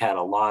 although we've had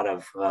a lot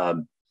of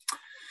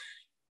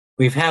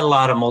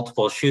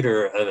multiple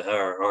shooter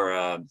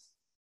or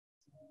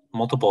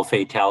multiple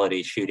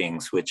fatality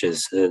shootings, which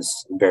is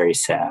very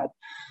sad.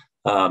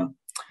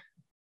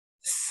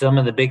 Some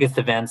of the biggest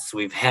events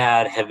we've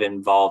had have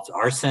involved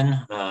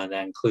arson. That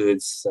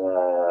includes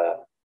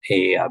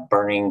a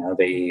burning of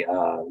a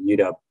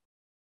UW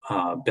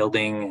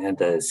building at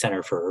the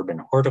Center for Urban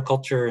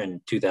Horticulture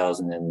in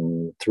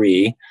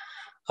 2003.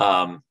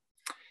 And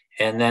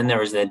then there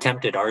was an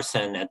attempted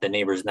arson at the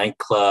Neighbors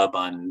nightclub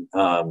on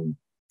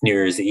New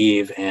Year's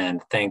Eve, and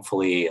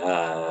thankfully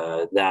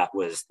that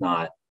was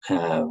not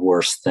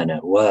worse than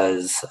it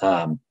was.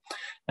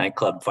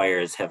 Nightclub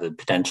fires have the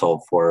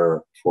potential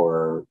for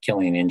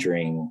killing and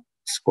injuring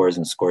scores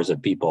and scores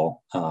of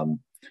people.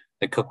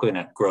 The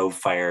Coconut Grove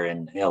fire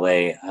in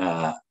LA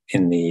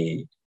in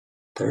the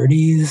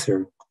 30s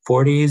or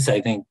 40s,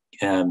 I think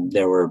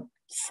there were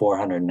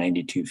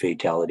 492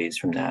 fatalities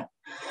from that.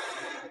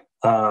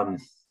 And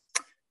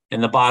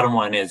the bottom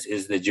one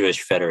is the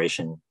Jewish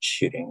Federation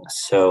shooting.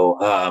 So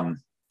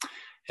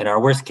in our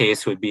worst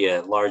case would be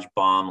a large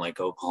bomb like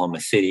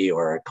Oklahoma City,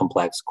 or a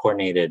complex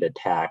coordinated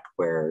attack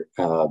where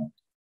it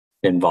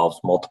involves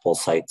multiple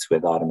sites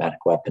with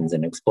automatic weapons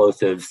and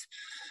explosives.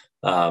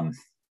 Yeah,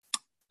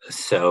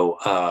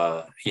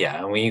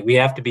 and we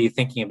have to be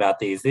thinking about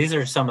these. These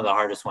are some of the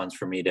hardest ones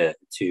for me to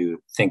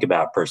think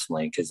about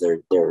personally, because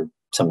they're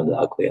some of the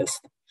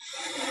ugliest.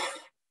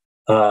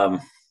 All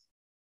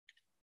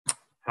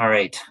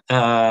right.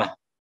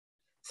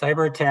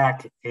 Cyber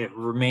attack, it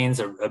remains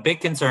a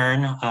big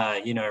concern.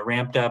 It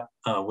ramped up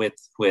with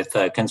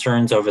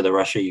concerns over the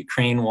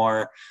Russia-Ukraine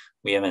war.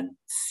 We haven't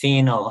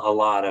seen a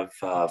lot of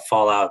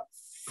fallout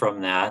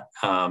from that,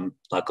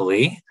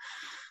 luckily.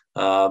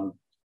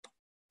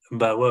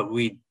 But what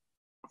we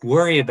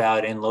worry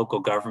about in local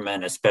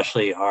government,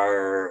 especially,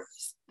 are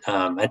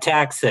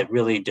attacks that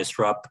really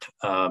disrupt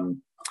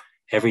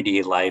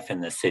everyday life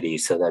in the city.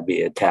 So that'd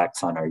be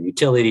attacks on our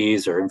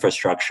utilities or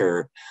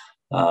infrastructure.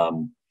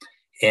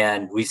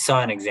 And we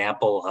saw an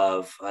example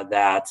of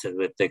that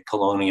with the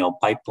Colonial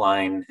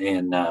Pipeline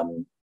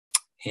on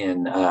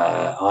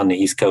the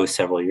East Coast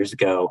several years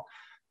ago.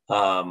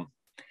 And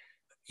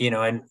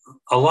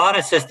a lot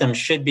of systems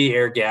should be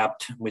air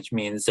gapped, which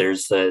means they're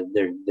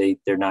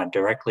not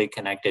directly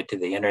connected to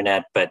the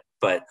internet, but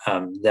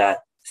that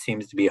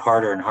seems to be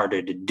harder and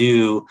harder to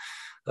do.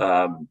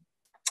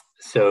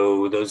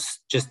 So those,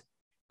 just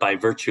by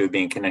virtue of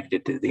being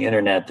connected to the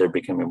internet, they're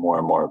becoming more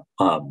and more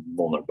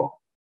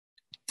vulnerable.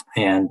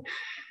 And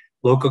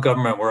local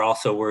government, we're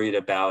also worried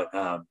about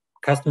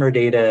customer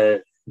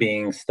data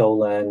being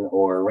stolen,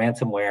 or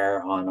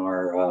ransomware on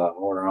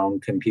our own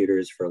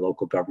computers for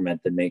local government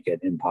that make it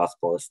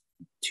impossible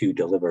to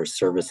deliver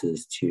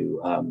services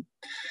to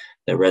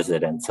the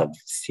residents of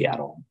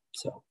Seattle.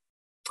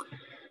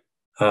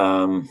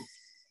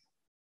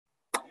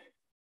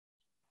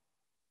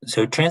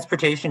 So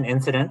transportation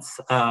incidents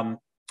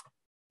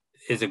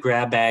is a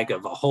grab bag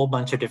of a whole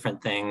bunch of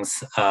different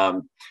things,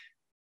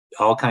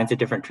 all kinds of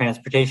different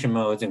transportation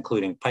modes,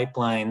 including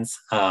pipelines.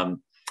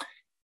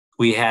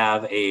 We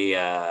have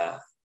a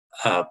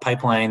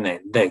pipeline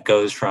that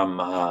goes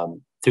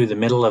from through the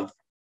middle of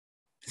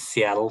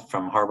Seattle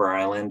from Harbor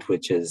Island,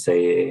 which is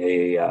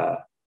a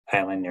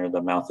island near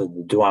the mouth of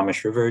the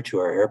Duwamish River, to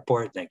our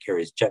airport that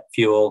carries jet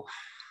fuel.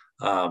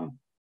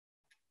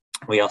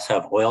 We also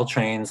have oil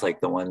trains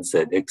like the ones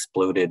that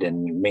exploded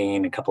in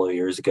Maine a couple of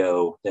years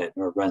ago that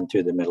run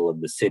through the middle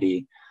of the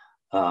city.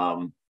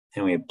 And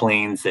we have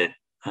planes that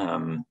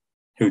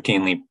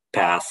routinely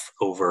pass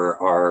over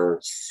our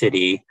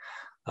city.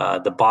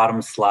 The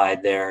bottom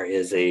slide there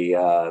is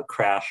a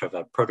crash of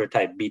a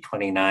prototype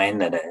B-29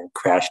 that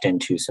crashed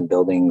into some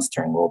buildings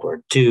during World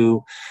War II.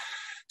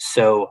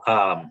 So,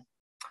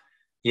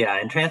 yeah,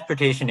 and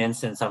transportation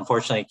incidents,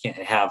 unfortunately, can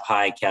have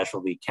high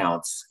casualty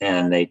counts,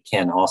 and they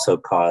can also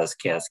cause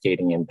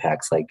cascading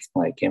impacts like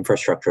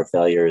infrastructure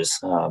failures,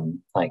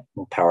 like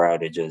power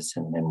outages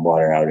and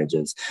water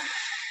outages.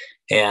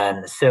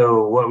 And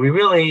so what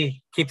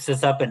really keeps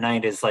us up at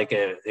night is like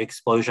an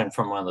explosion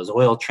from one of those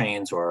oil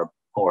trains or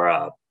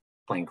a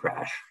plane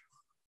crash.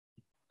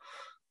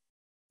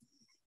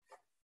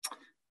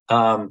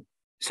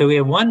 So we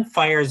have one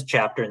fires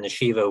chapter in the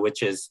Shiva,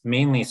 which is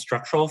mainly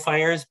structural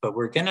fires, but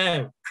we're going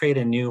to create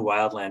a new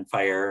wildland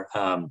fire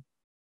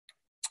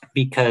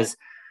because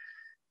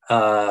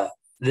the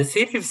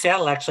city of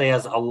Seattle actually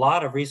has a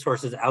lot of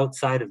resources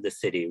outside of the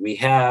city. We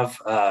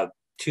have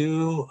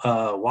two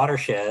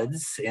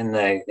watersheds in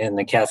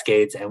the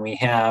Cascades, and we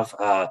have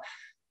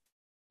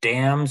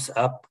dams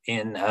up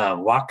in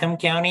Whatcom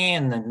County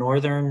in the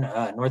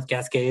North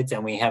Cascades,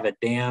 and we have a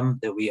dam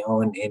that we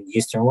own in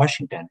Eastern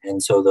Washington.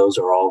 And so those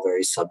are all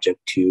very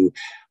subject to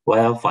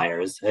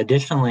wildfires.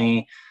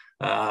 Additionally,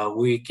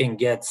 we can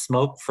get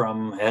smoke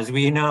from, as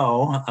we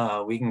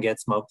know, we can get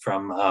smoke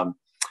from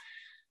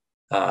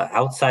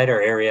outside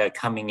our area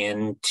coming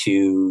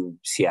into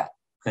Seattle.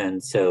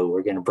 And so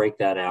we're going to break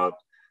that out.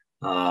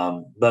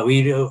 But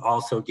we do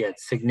also get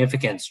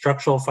significant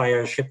structural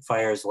fires, ship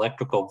fires,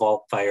 electrical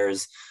vault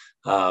fires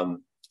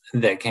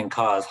that can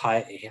cause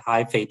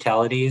high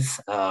fatalities.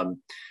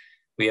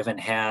 We haven't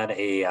had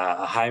a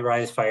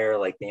high-rise fire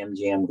like the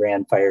MGM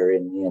Grand Fire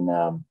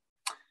in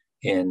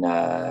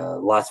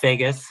Las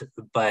Vegas,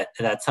 but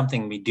that's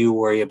something we do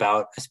worry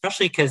about,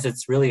 especially because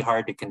it's really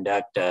hard to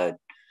conduct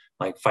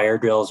like fire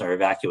drills or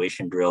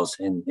evacuation drills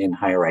in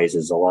high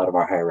rises. A lot of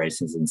our high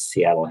rises in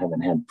Seattle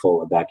haven't had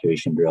full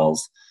evacuation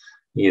drills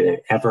either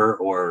ever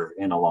or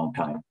in a long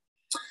time.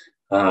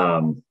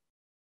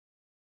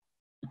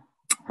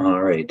 All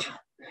right.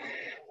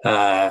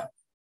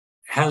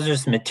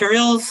 Hazardous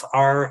materials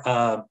are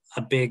a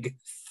big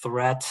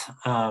threat.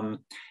 They're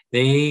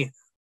a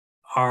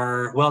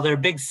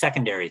big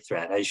secondary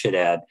threat, I should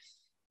add.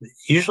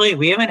 Usually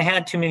we haven't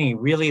had too many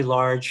really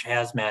large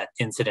hazmat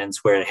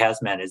incidents where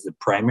hazmat is the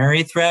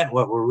primary threat.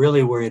 What we're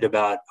really worried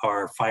about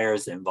are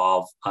fires that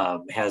involve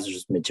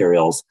hazardous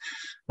materials.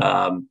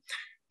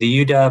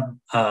 The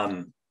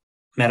UW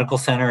Medical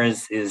Center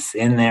is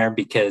in there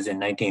because in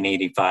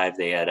 1985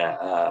 they had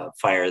a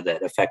fire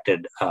that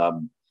affected a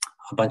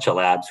bunch of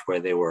labs where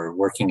they were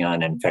working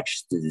on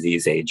infectious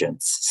disease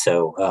agents.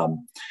 So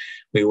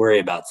we worry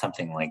about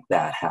something like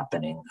that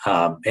happening.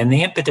 And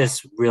the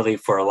impetus really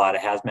for a lot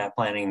of hazmat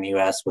planning in the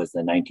US was the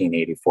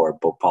 1984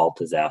 Bhopal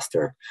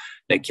disaster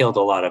that killed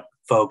a lot of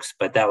folks,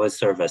 but that was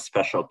sort of a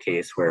special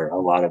case where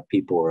a lot of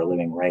people were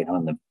living right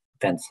on the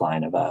fence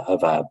line of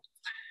a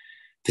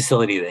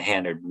facility that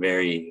handled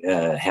very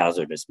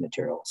hazardous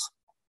materials.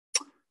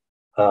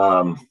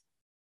 All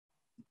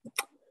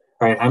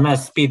right, I'm gonna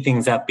speed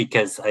things up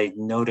because I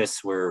notice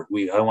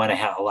I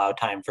wanna allow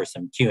time for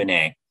some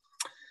Q&A.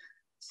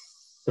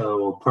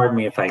 So pardon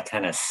me if I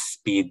kind of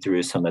speed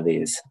through some of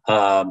these.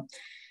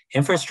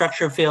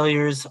 Infrastructure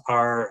failures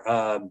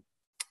are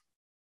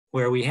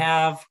where we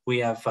have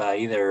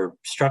either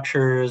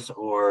structures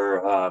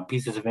or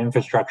pieces of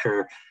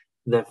infrastructure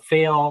that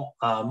fail.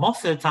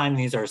 Most of the time,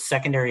 these are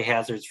secondary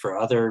hazards for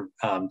other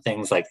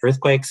things like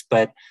earthquakes,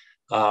 but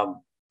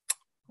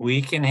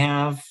we can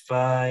have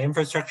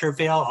infrastructure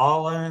fail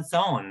all on its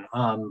own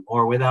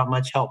or without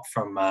much help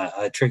from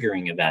a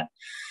triggering event.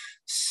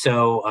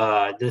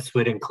 So this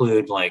would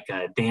include like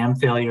dam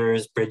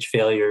failures, bridge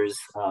failures,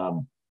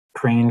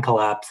 crane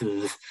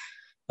collapses.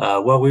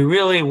 What we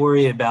really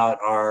worry about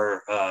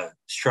are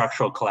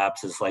structural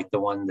collapses like the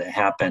one that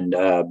happened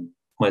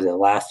was it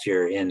last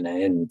year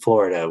in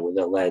Florida,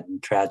 that led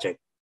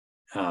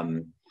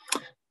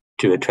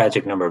to a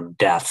tragic number of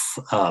deaths.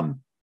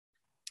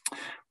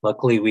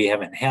 Luckily, we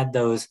haven't had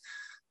those,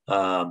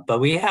 but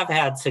we have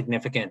had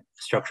significant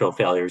structural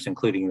failures,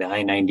 including the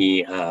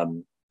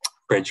I-90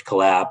 bridge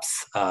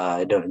collapse.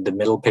 The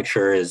middle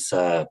picture is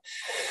part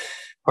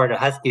of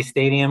Husky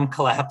Stadium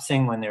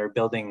collapsing when they were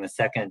building the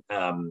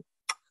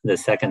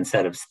second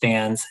set of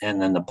stands,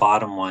 and then the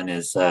bottom one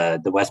is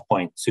the West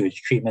Point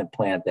sewage treatment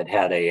plant that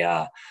had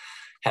a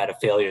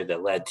failure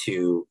that led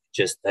to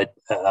just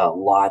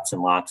lots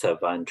and lots of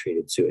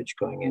untreated sewage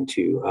going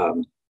into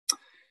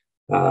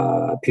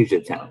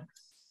Puget Sound.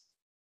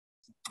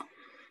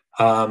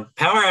 Power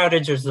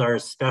outages are a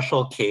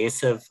special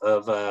case of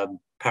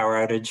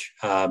power outage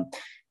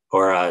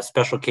or a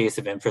special case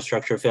of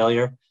infrastructure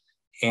failure,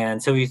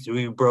 and so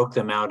we broke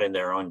them out in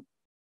their own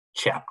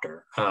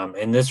chapter.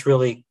 And this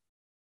really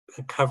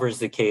covers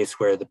the case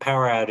where the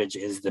power outage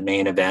is the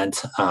main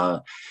event.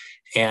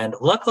 And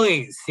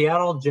luckily,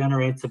 Seattle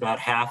generates about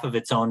half of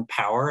its own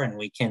power, and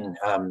we can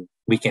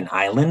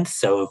island.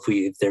 So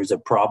if there's a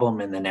problem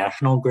in the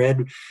national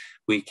grid,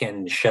 we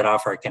can shut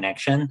off our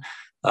connection.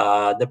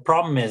 The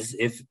problem is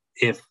if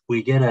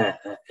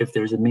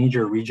there's a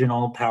major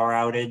regional power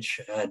outage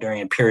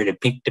during a period of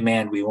peak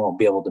demand, we won't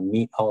be able to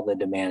meet all the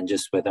demand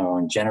just with our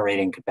own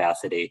generating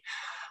capacity.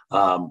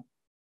 And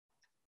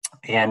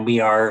we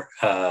are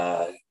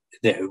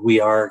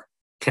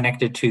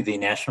connected to the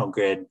national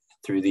grid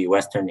through the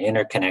Western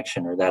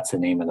Interconnection, or that's the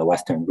name of the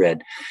Western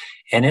Grid.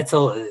 And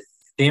the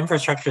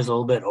infrastructure is a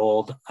little bit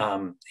old,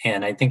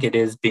 and I think it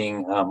is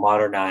being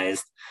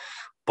modernized,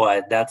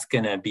 but that's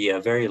going to be a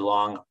very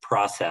long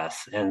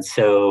process. And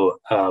so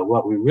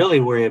what we really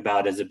worry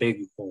about is a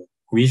big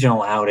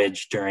regional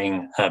outage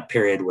during a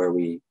period where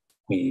we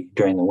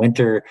during the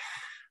winter,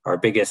 our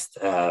biggest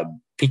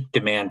peak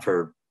demand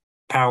for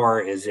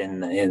power is in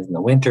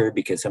the winter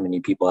because so many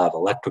people have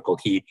electrical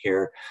heat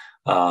here.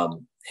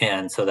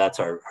 And so that's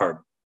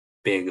our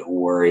big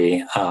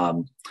worry.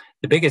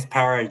 The biggest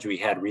power outage we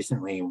had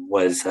recently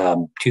was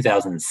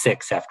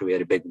 2006 after we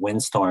had a big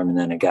windstorm, and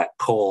then it got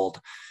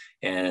cold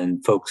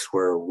and folks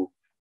were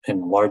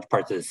in large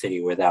parts of the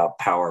city without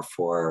power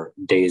for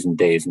days and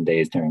days and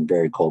days during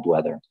very cold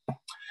weather.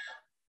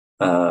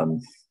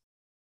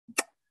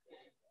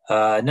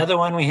 Another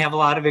one we have a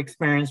lot of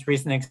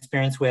recent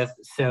experience with.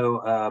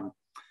 So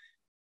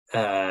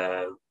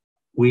in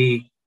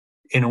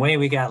a way,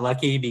 we got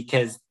lucky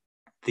because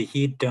the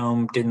heat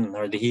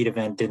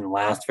event didn't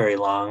last very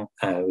long.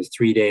 It was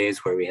 3 days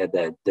where we had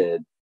the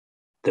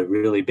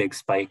really big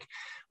spike.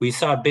 We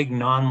saw a big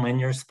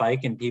non-linear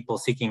spike in people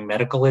seeking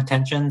medical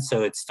attention.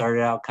 So it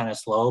started out kind of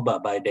slow,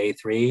 but by day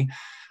 3,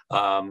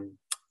 some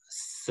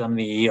of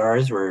the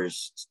ERs were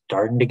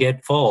starting to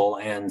get full.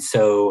 And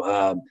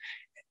so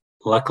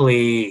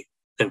luckily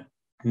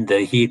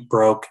the heat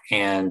broke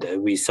and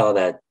we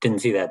didn't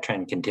see that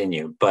trend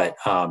continue. But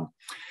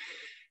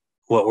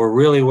what we're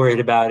really worried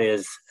about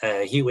is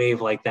a heat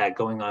wave like that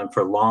going on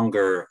for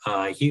longer.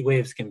 Heat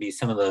waves can be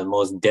some of the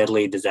most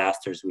deadly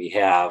disasters we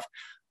have.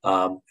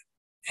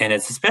 And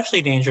it's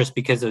especially dangerous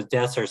because those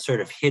deaths are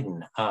sort of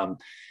hidden. A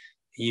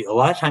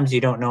lot of times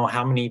you don't know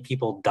how many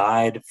people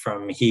died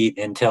from heat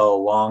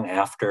until long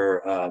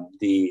after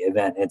the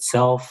event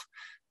itself.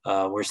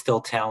 We're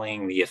still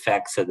tallying the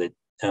effects of the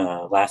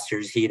last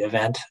year's heat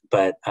event,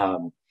 but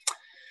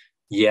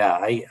yeah,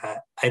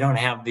 I don't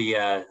have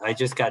I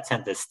just got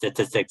sent the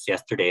statistics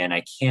yesterday and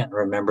I can't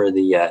remember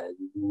the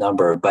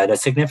number, but a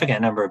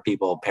significant number of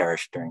people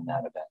perished during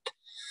that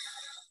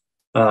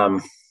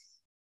event.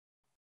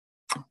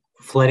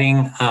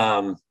 Flooding,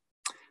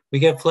 we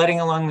get flooding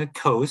along the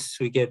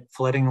coast, we get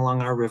flooding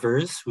along our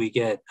rivers, we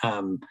get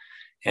urban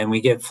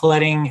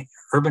flooding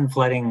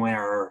when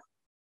our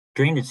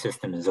drainage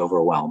system is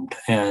overwhelmed.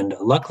 And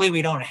luckily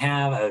we don't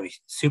have a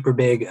super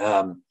big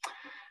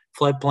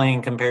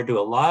floodplain compared to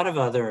a lot of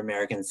other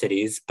American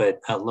cities, but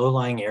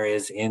low-lying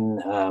areas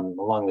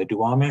along the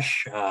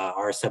Duwamish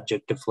are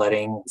subject to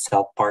flooding,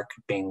 South Park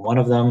being one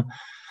of them.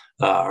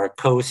 Our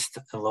coast,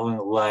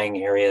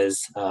 low-lying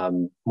areas,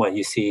 what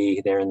you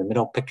see there in the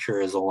middle picture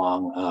is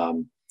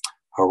along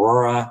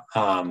Aurora.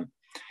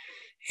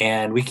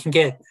 And we can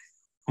get,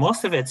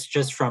 most of it's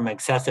just from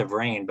excessive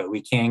rain, but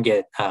we can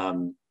get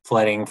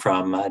flooding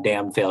from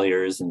dam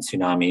failures and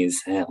tsunamis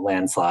and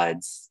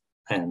landslides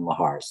and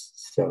lahars.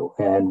 So,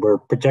 and we're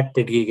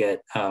projected to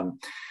get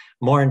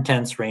more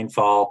intense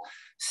rainfall.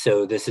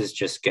 So this is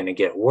just going to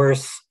get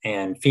worse.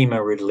 And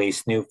FEMA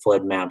released new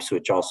flood maps,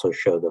 which also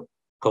show the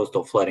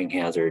coastal flooding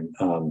hazard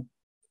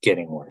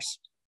getting worse.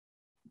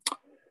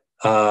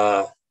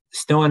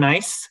 Snow and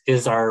ice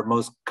is our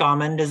most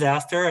common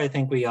disaster. I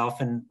think we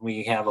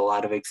have a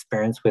lot of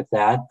experience with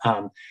that.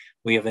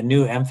 We have a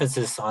new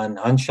emphasis on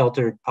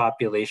unsheltered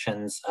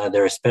populations.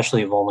 They're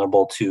especially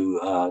vulnerable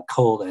to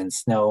cold and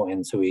snow,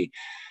 and so we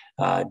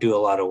do a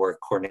lot of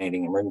work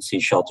coordinating emergency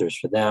shelters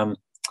for them.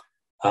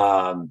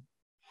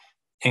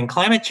 And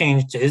climate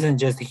change isn't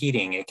just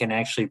heating, it can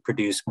actually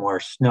produce more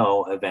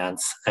snow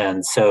events.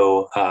 And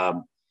so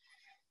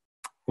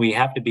we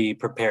have to be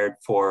prepared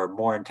for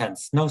more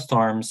intense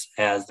snowstorms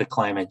as the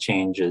climate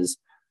changes.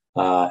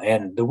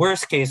 And the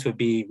worst case would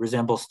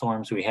resemble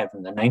storms we had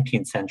from the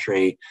 19th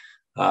century,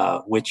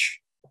 which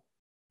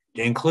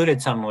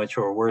included some which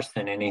were worse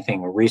than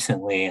anything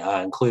recently,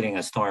 including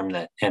a storm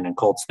and a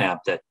cold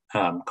snap that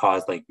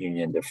caused Lake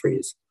Union to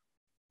freeze.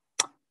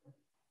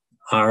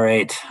 All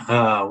right,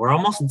 we're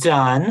almost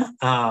done.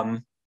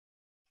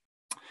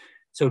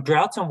 So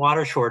droughts and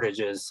water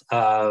shortages.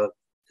 So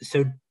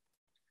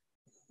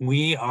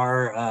we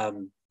are,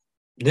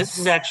 this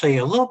is actually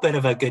a little bit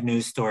of a good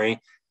news story.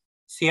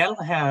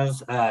 Seattle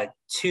has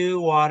 2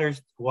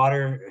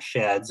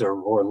 watersheds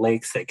or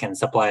lakes that can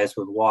supply us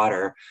with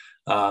water,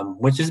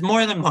 which is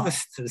more than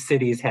most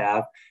cities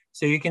have.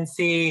 So you can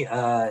see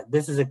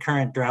this is a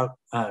current drought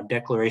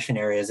declaration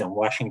areas in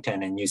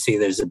Washington, and you see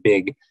there's a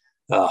big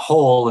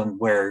hole in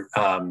where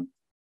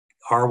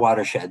our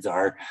watersheds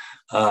are.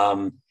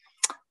 So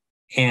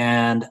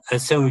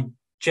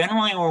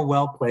generally we're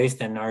well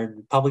placed, and our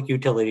public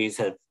utilities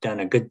have done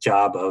a good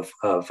job of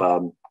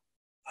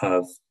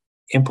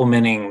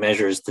implementing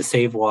measures to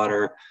save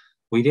water.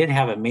 We did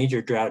have a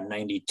major drought in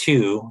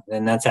 '92,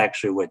 and that's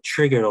actually what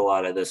triggered a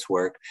lot of this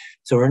work.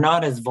 So we're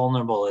not as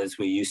vulnerable as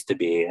we used to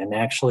be. And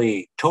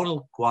actually,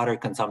 total water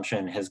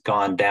consumption has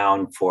gone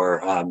down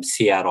for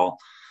Seattle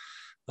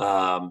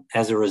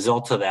as a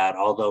result of that,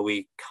 although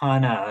we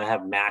kind of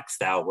have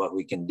maxed out what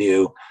we can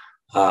do.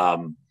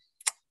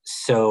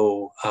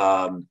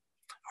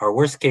 Our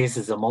worst case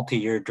is a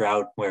multi-year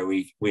drought where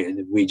we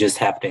just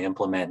have to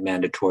implement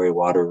mandatory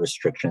water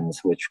restrictions,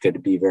 which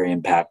could be very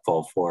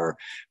impactful for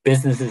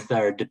businesses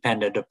that are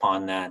dependent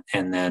upon that.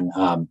 And then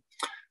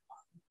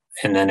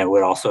it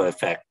would also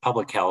affect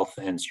public health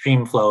and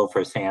stream flow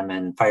for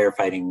salmon,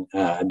 firefighting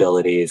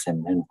abilities,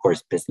 and of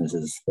course,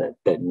 businesses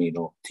that need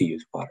to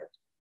use water.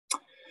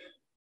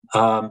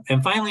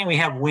 And finally, we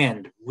have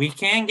wind. We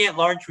can get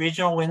large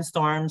regional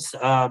windstorms.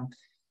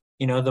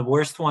 The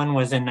worst one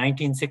was in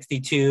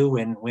 1962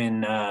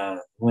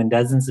 when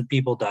dozens of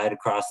people died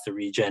across the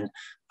region.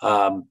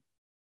 The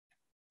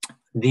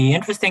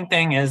interesting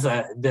thing is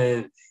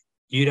the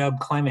UW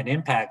Climate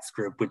Impacts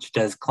Group, which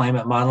does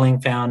climate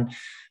modeling, found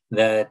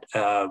that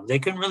they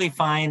couldn't really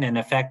find an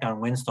effect on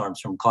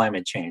windstorms from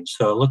climate change.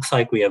 So it looks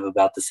like we have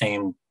about the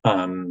same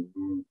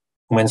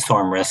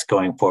windstorm risk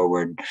going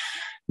forward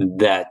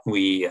that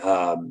we've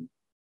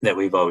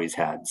always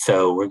had.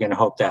 So we're going to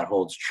hope that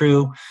holds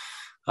true.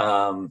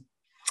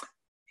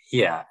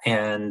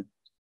 And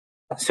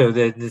so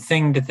the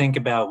thing to think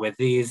about with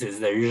these is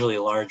they're usually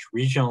large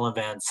regional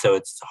events, so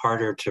it's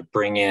harder to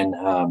bring in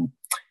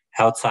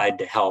outside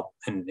to help.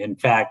 And in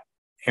fact,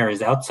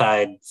 areas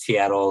outside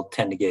Seattle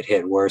tend to get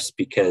hit worse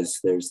because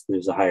there's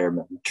a higher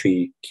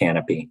tree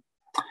canopy.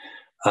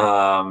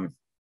 Alrighty,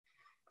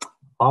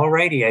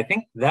 I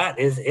think that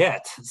is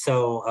it.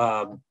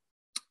 So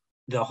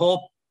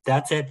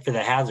that's it for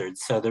the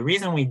hazards. So the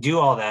reason we do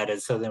all that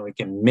is so that we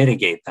can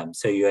mitigate them.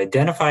 So you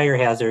identify your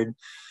hazard,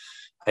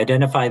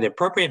 identify the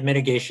appropriate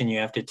mitigation you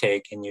have to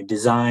take, and you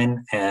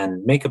design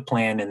and make a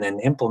plan and then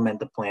implement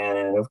the plan.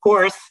 And of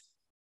course,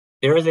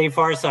 there is a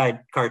Far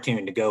Side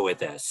cartoon to go with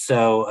this.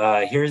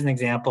 So here's an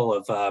example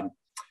of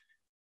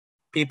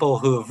people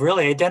who have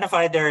really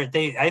identified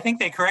I think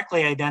they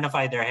correctly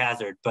identified their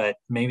hazard, but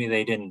maybe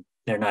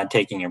they're not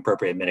taking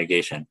appropriate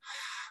mitigation.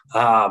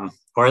 Or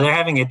they're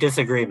having a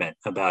disagreement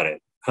about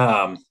it.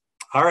 All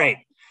right,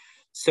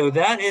 so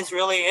that is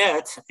really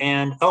it.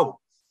 And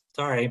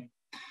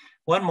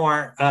one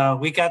more.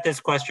 We got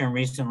this question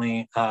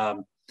recently.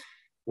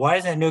 Why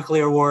isn't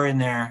nuclear war in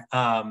there?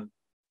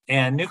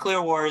 And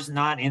nuclear war is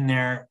not in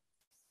there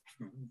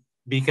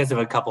because of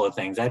a couple of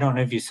things. I don't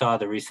know if you saw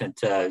the recent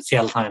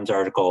Seattle Times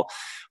article,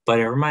 but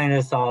it reminded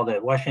us all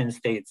that Washington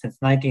State, since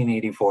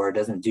 1984,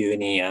 doesn't do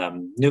any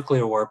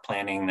nuclear war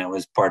planning. That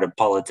was part of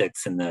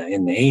politics in the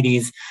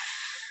 80s.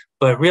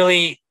 But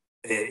really,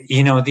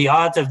 the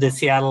odds of the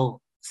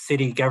Seattle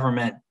city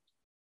government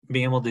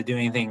being able to do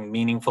anything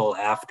meaningful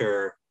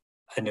after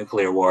a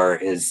nuclear war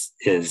is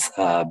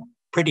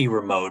pretty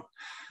remote.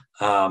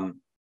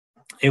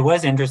 It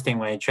was interesting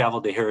when I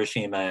traveled to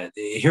Hiroshima.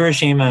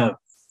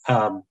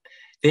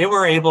 They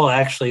were able,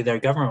 their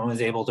government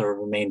was able to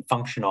remain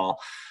functional,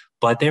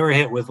 but they were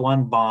hit with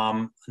one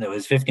bomb that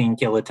was 15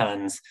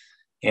 kilotons,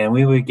 and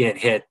we would get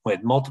hit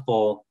with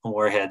multiple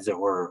warheads that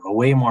were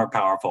way more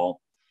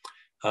powerful.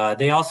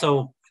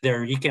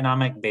 Their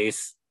economic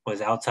base was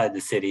outside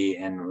the city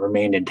and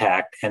remained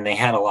intact, and they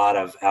had a lot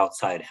of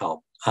outside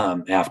help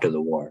after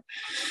the war.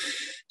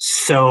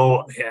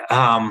 So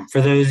for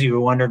those of you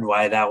who wondered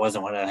why that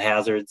wasn't one of the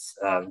hazards,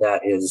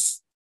 that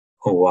is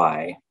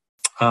why.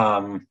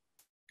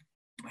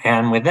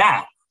 And with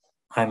that,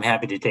 I'm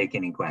happy to take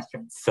any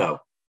questions. So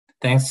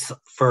thanks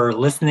for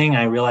listening.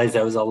 I realize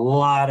that was a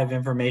lot of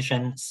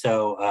information.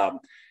 So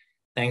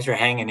thanks for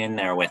hanging in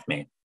there with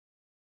me.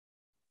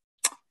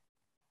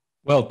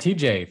 Well,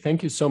 TJ,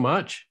 thank you so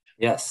much.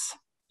 Yes.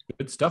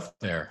 Good stuff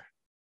there.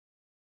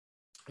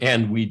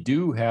 And we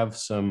do have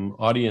some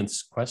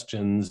audience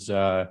questions.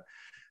 I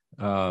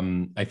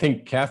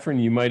think, Catherine,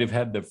 you might have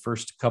had the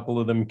first couple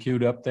of them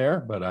queued up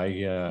there, but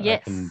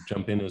yes. I can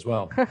jump in as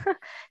well.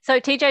 So,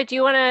 TJ, do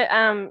you want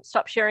to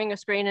stop sharing your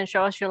screen and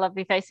show us your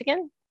lovely face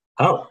again?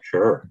 Oh,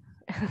 sure.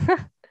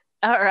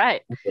 All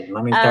right. Okay,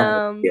 let me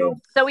start with you.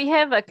 So we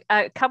have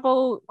a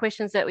couple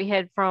questions that we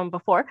had from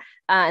before,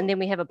 and then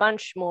we have a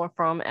bunch more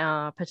from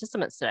our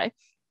participants today.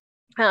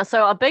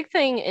 So a big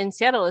thing in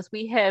Seattle is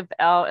we have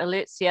our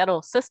Alert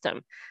Seattle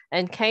system.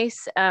 In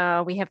case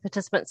we have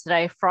participants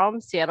today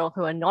from Seattle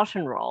who are not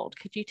enrolled,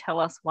 could you tell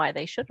us why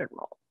they should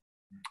enroll?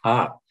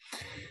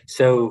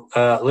 So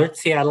Alert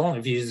Seattle,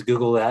 if you just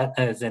Google that,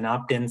 is an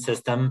opt-in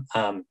system.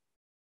 And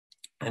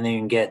then you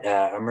can get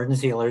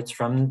emergency alerts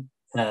from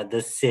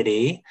the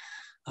city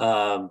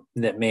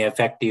that may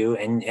affect you.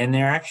 And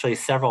there are actually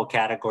several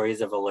categories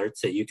of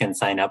alerts that you can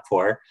sign up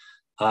for.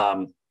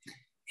 So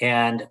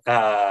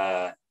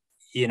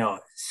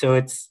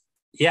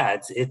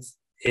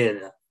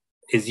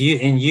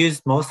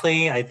used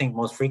mostly, I think,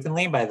 most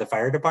frequently by the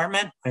fire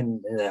department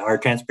and our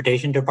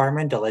transportation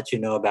department to let you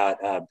know about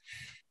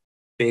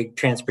big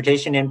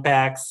transportation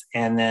impacts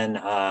and then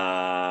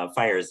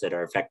fires that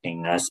are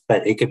affecting us.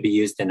 But it could be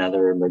used in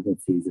other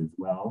emergencies as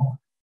well.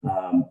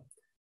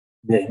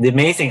 The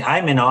amazing,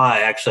 I'm in awe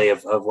actually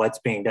of what's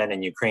being done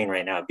in Ukraine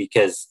right now,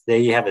 because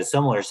they have a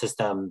similar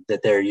system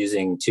that they're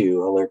using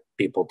to alert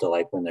people to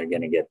like when they're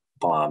going to get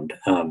bombed.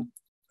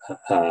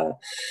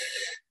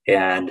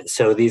 And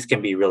so these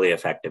can be really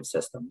effective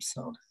systems.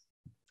 So,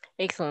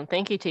 excellent,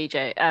 thank you,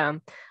 TJ.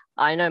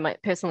 I know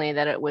personally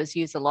that it was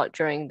used a lot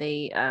during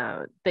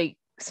the big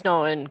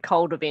snow and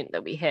cold event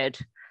that we had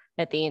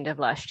at the end of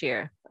last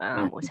year.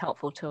 It was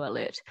helpful to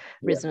alert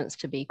residents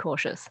to be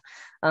cautious.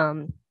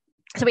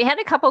 So we had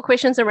a couple of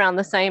questions around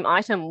the same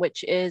item,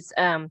 which is,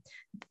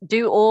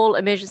 do all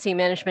emergency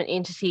management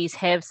entities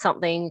have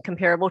something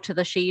comparable to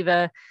the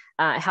Shiva?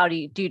 How do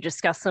you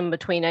discuss them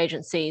between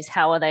agencies?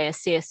 How are they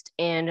assessed?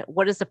 And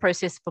what is the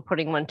process for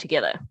putting one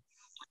together?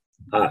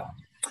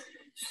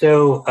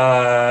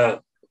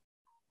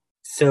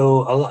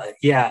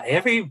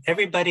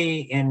 Everybody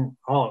in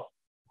all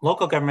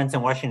local governments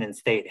in Washington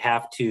State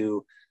have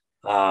to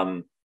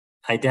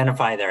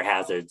identify their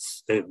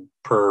hazards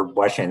per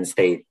Washington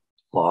State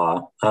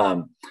law.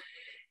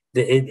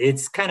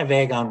 It's kind of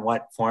vague on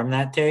what form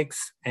that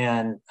takes.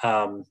 And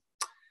and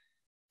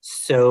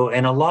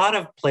a lot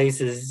of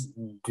places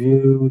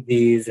do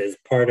these as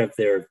part of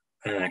their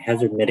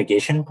hazard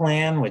mitigation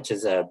plan, which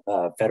is a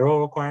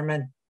federal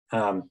requirement.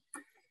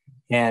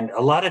 And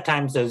a lot of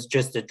times those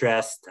just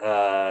addressed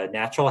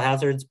natural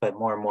hazards, but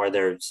more and more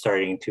they're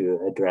starting to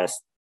address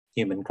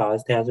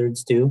human-caused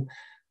hazards too.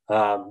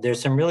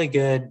 There's some really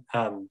good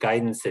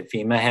guidance that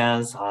FEMA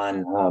has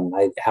on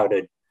how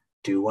to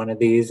do one of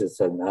these. It's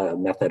a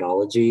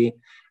methodology.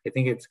 I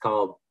think it's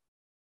called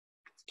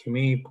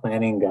Community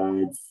Planning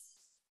Guides,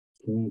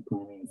 Community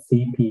Planning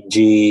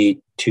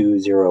CPG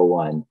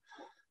 201.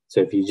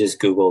 So if you just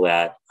Google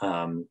that,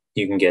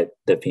 you can get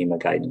the FEMA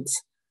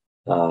guidance.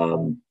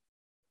 And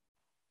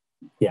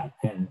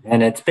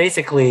it's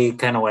basically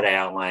kind of what I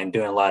outlined,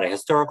 doing a lot of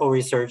historical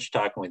research,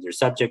 talking with your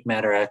subject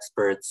matter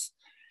experts.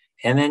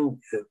 And then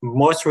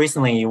most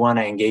recently, you want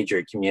to engage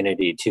your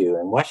community too.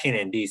 And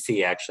Washington,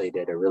 D.C. actually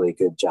did a really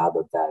good job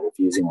of that, of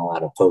using a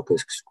lot of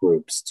focus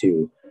groups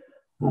to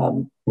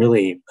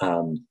really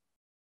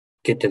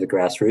get to the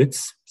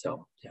grassroots.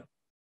 So, yeah.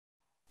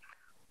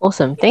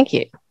 Awesome. Thank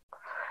you.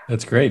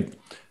 That's great.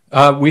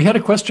 We had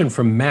a question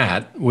from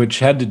Matt, which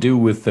had to do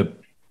with the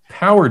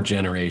power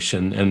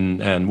generation,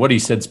 and what he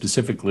said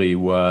specifically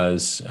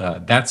was,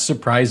 that's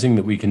surprising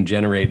that we can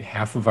generate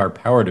half of our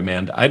power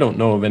demand. I don't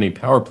know of any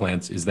power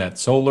plants. Is that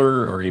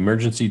solar or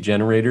emergency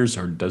generators,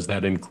 or does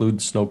that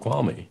include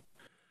Snoqualmie?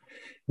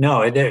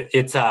 No,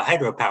 it's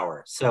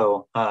hydropower.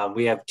 So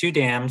we have two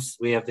dams.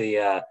 We have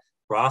the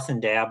Ross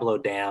and Diablo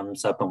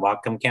dams up in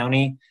Whatcom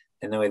County,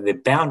 and then we have the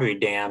Boundary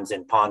dams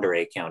in Pend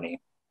Oreille County.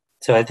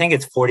 So I think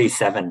it's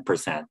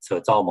 47%. So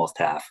it's almost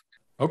half.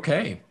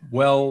 Okay.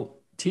 Well,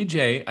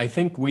 TJ, I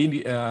think we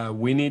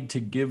need to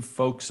give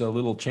folks a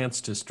little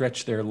chance to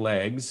stretch their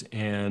legs,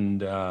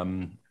 and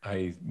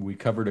we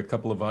covered a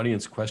couple of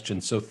audience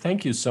questions. So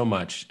thank you so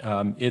much.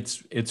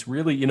 It's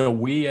really,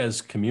 we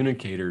as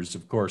communicators,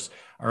 of course,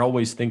 are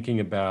always thinking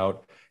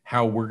about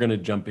how we're going to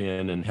jump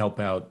in and help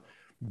out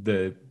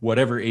the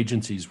whatever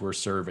agencies we're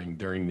serving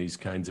during these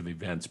kinds of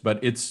events.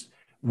 But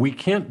we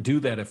can't do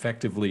that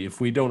effectively if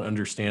we don't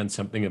understand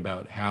something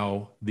about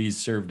how these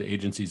served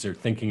agencies are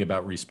thinking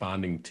about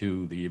responding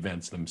to the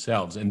events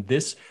themselves. And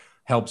this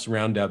helps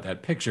round out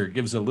that picture. It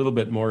gives a little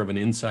bit more of an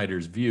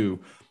insider's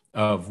view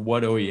of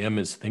what OEM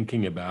is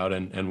thinking about,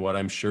 and what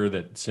I'm sure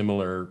that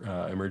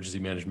similar emergency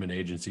management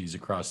agencies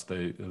across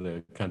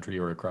the country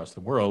or across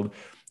the world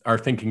are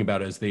thinking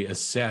about as they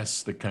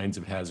assess the kinds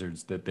of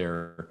hazards that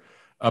they're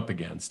up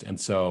against. And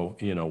so,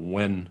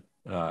 when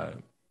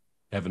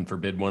heaven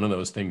forbid one of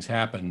those things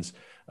happens,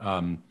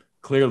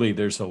 clearly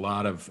there's a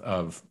lot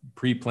of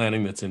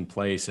pre-planning that's in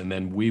place, and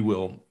then we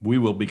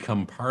will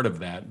become part of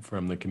that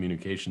from the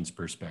communications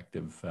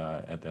perspective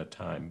at that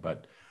time.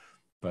 But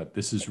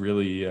this is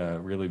really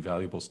really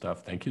valuable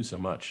stuff. Thank you so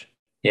much.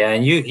 Yeah,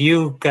 and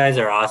you guys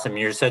are awesome.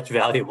 You're such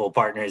valuable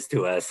partners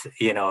to us.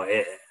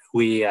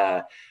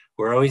 We're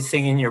always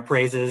singing your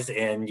praises,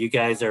 and you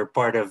guys are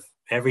part of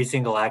every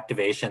single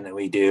activation that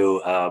we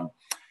do.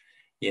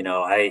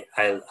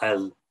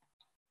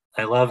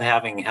 I love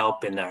having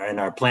help in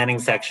our planning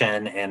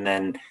section, and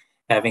then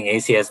having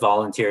ACS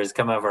volunteers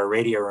come out of our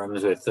radio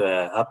rooms with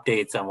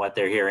updates on what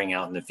they're hearing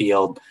out in the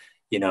field.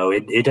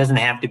 It doesn't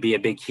have to be a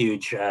big,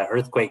 huge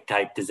earthquake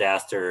type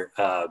disaster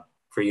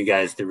for you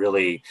guys to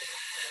really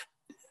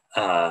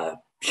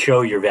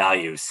show your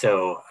value.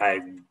 So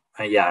I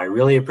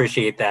really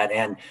appreciate that.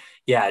 And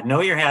yeah,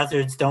 know your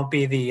hazards. Don't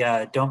be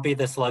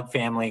the slug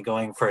family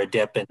going for a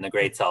dip in the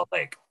Great Salt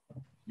Lake.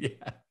 Yeah.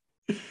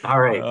 All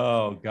right.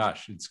 Oh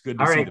gosh, it's good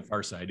to see the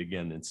far side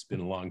again. It's been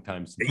a long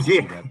time since I've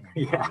seen that.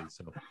 Yeah.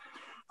 So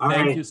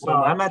thank you so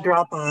much. I'm gonna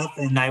drop off,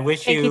 and I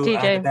wish you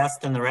the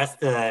best in the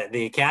rest of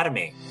the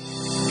academy.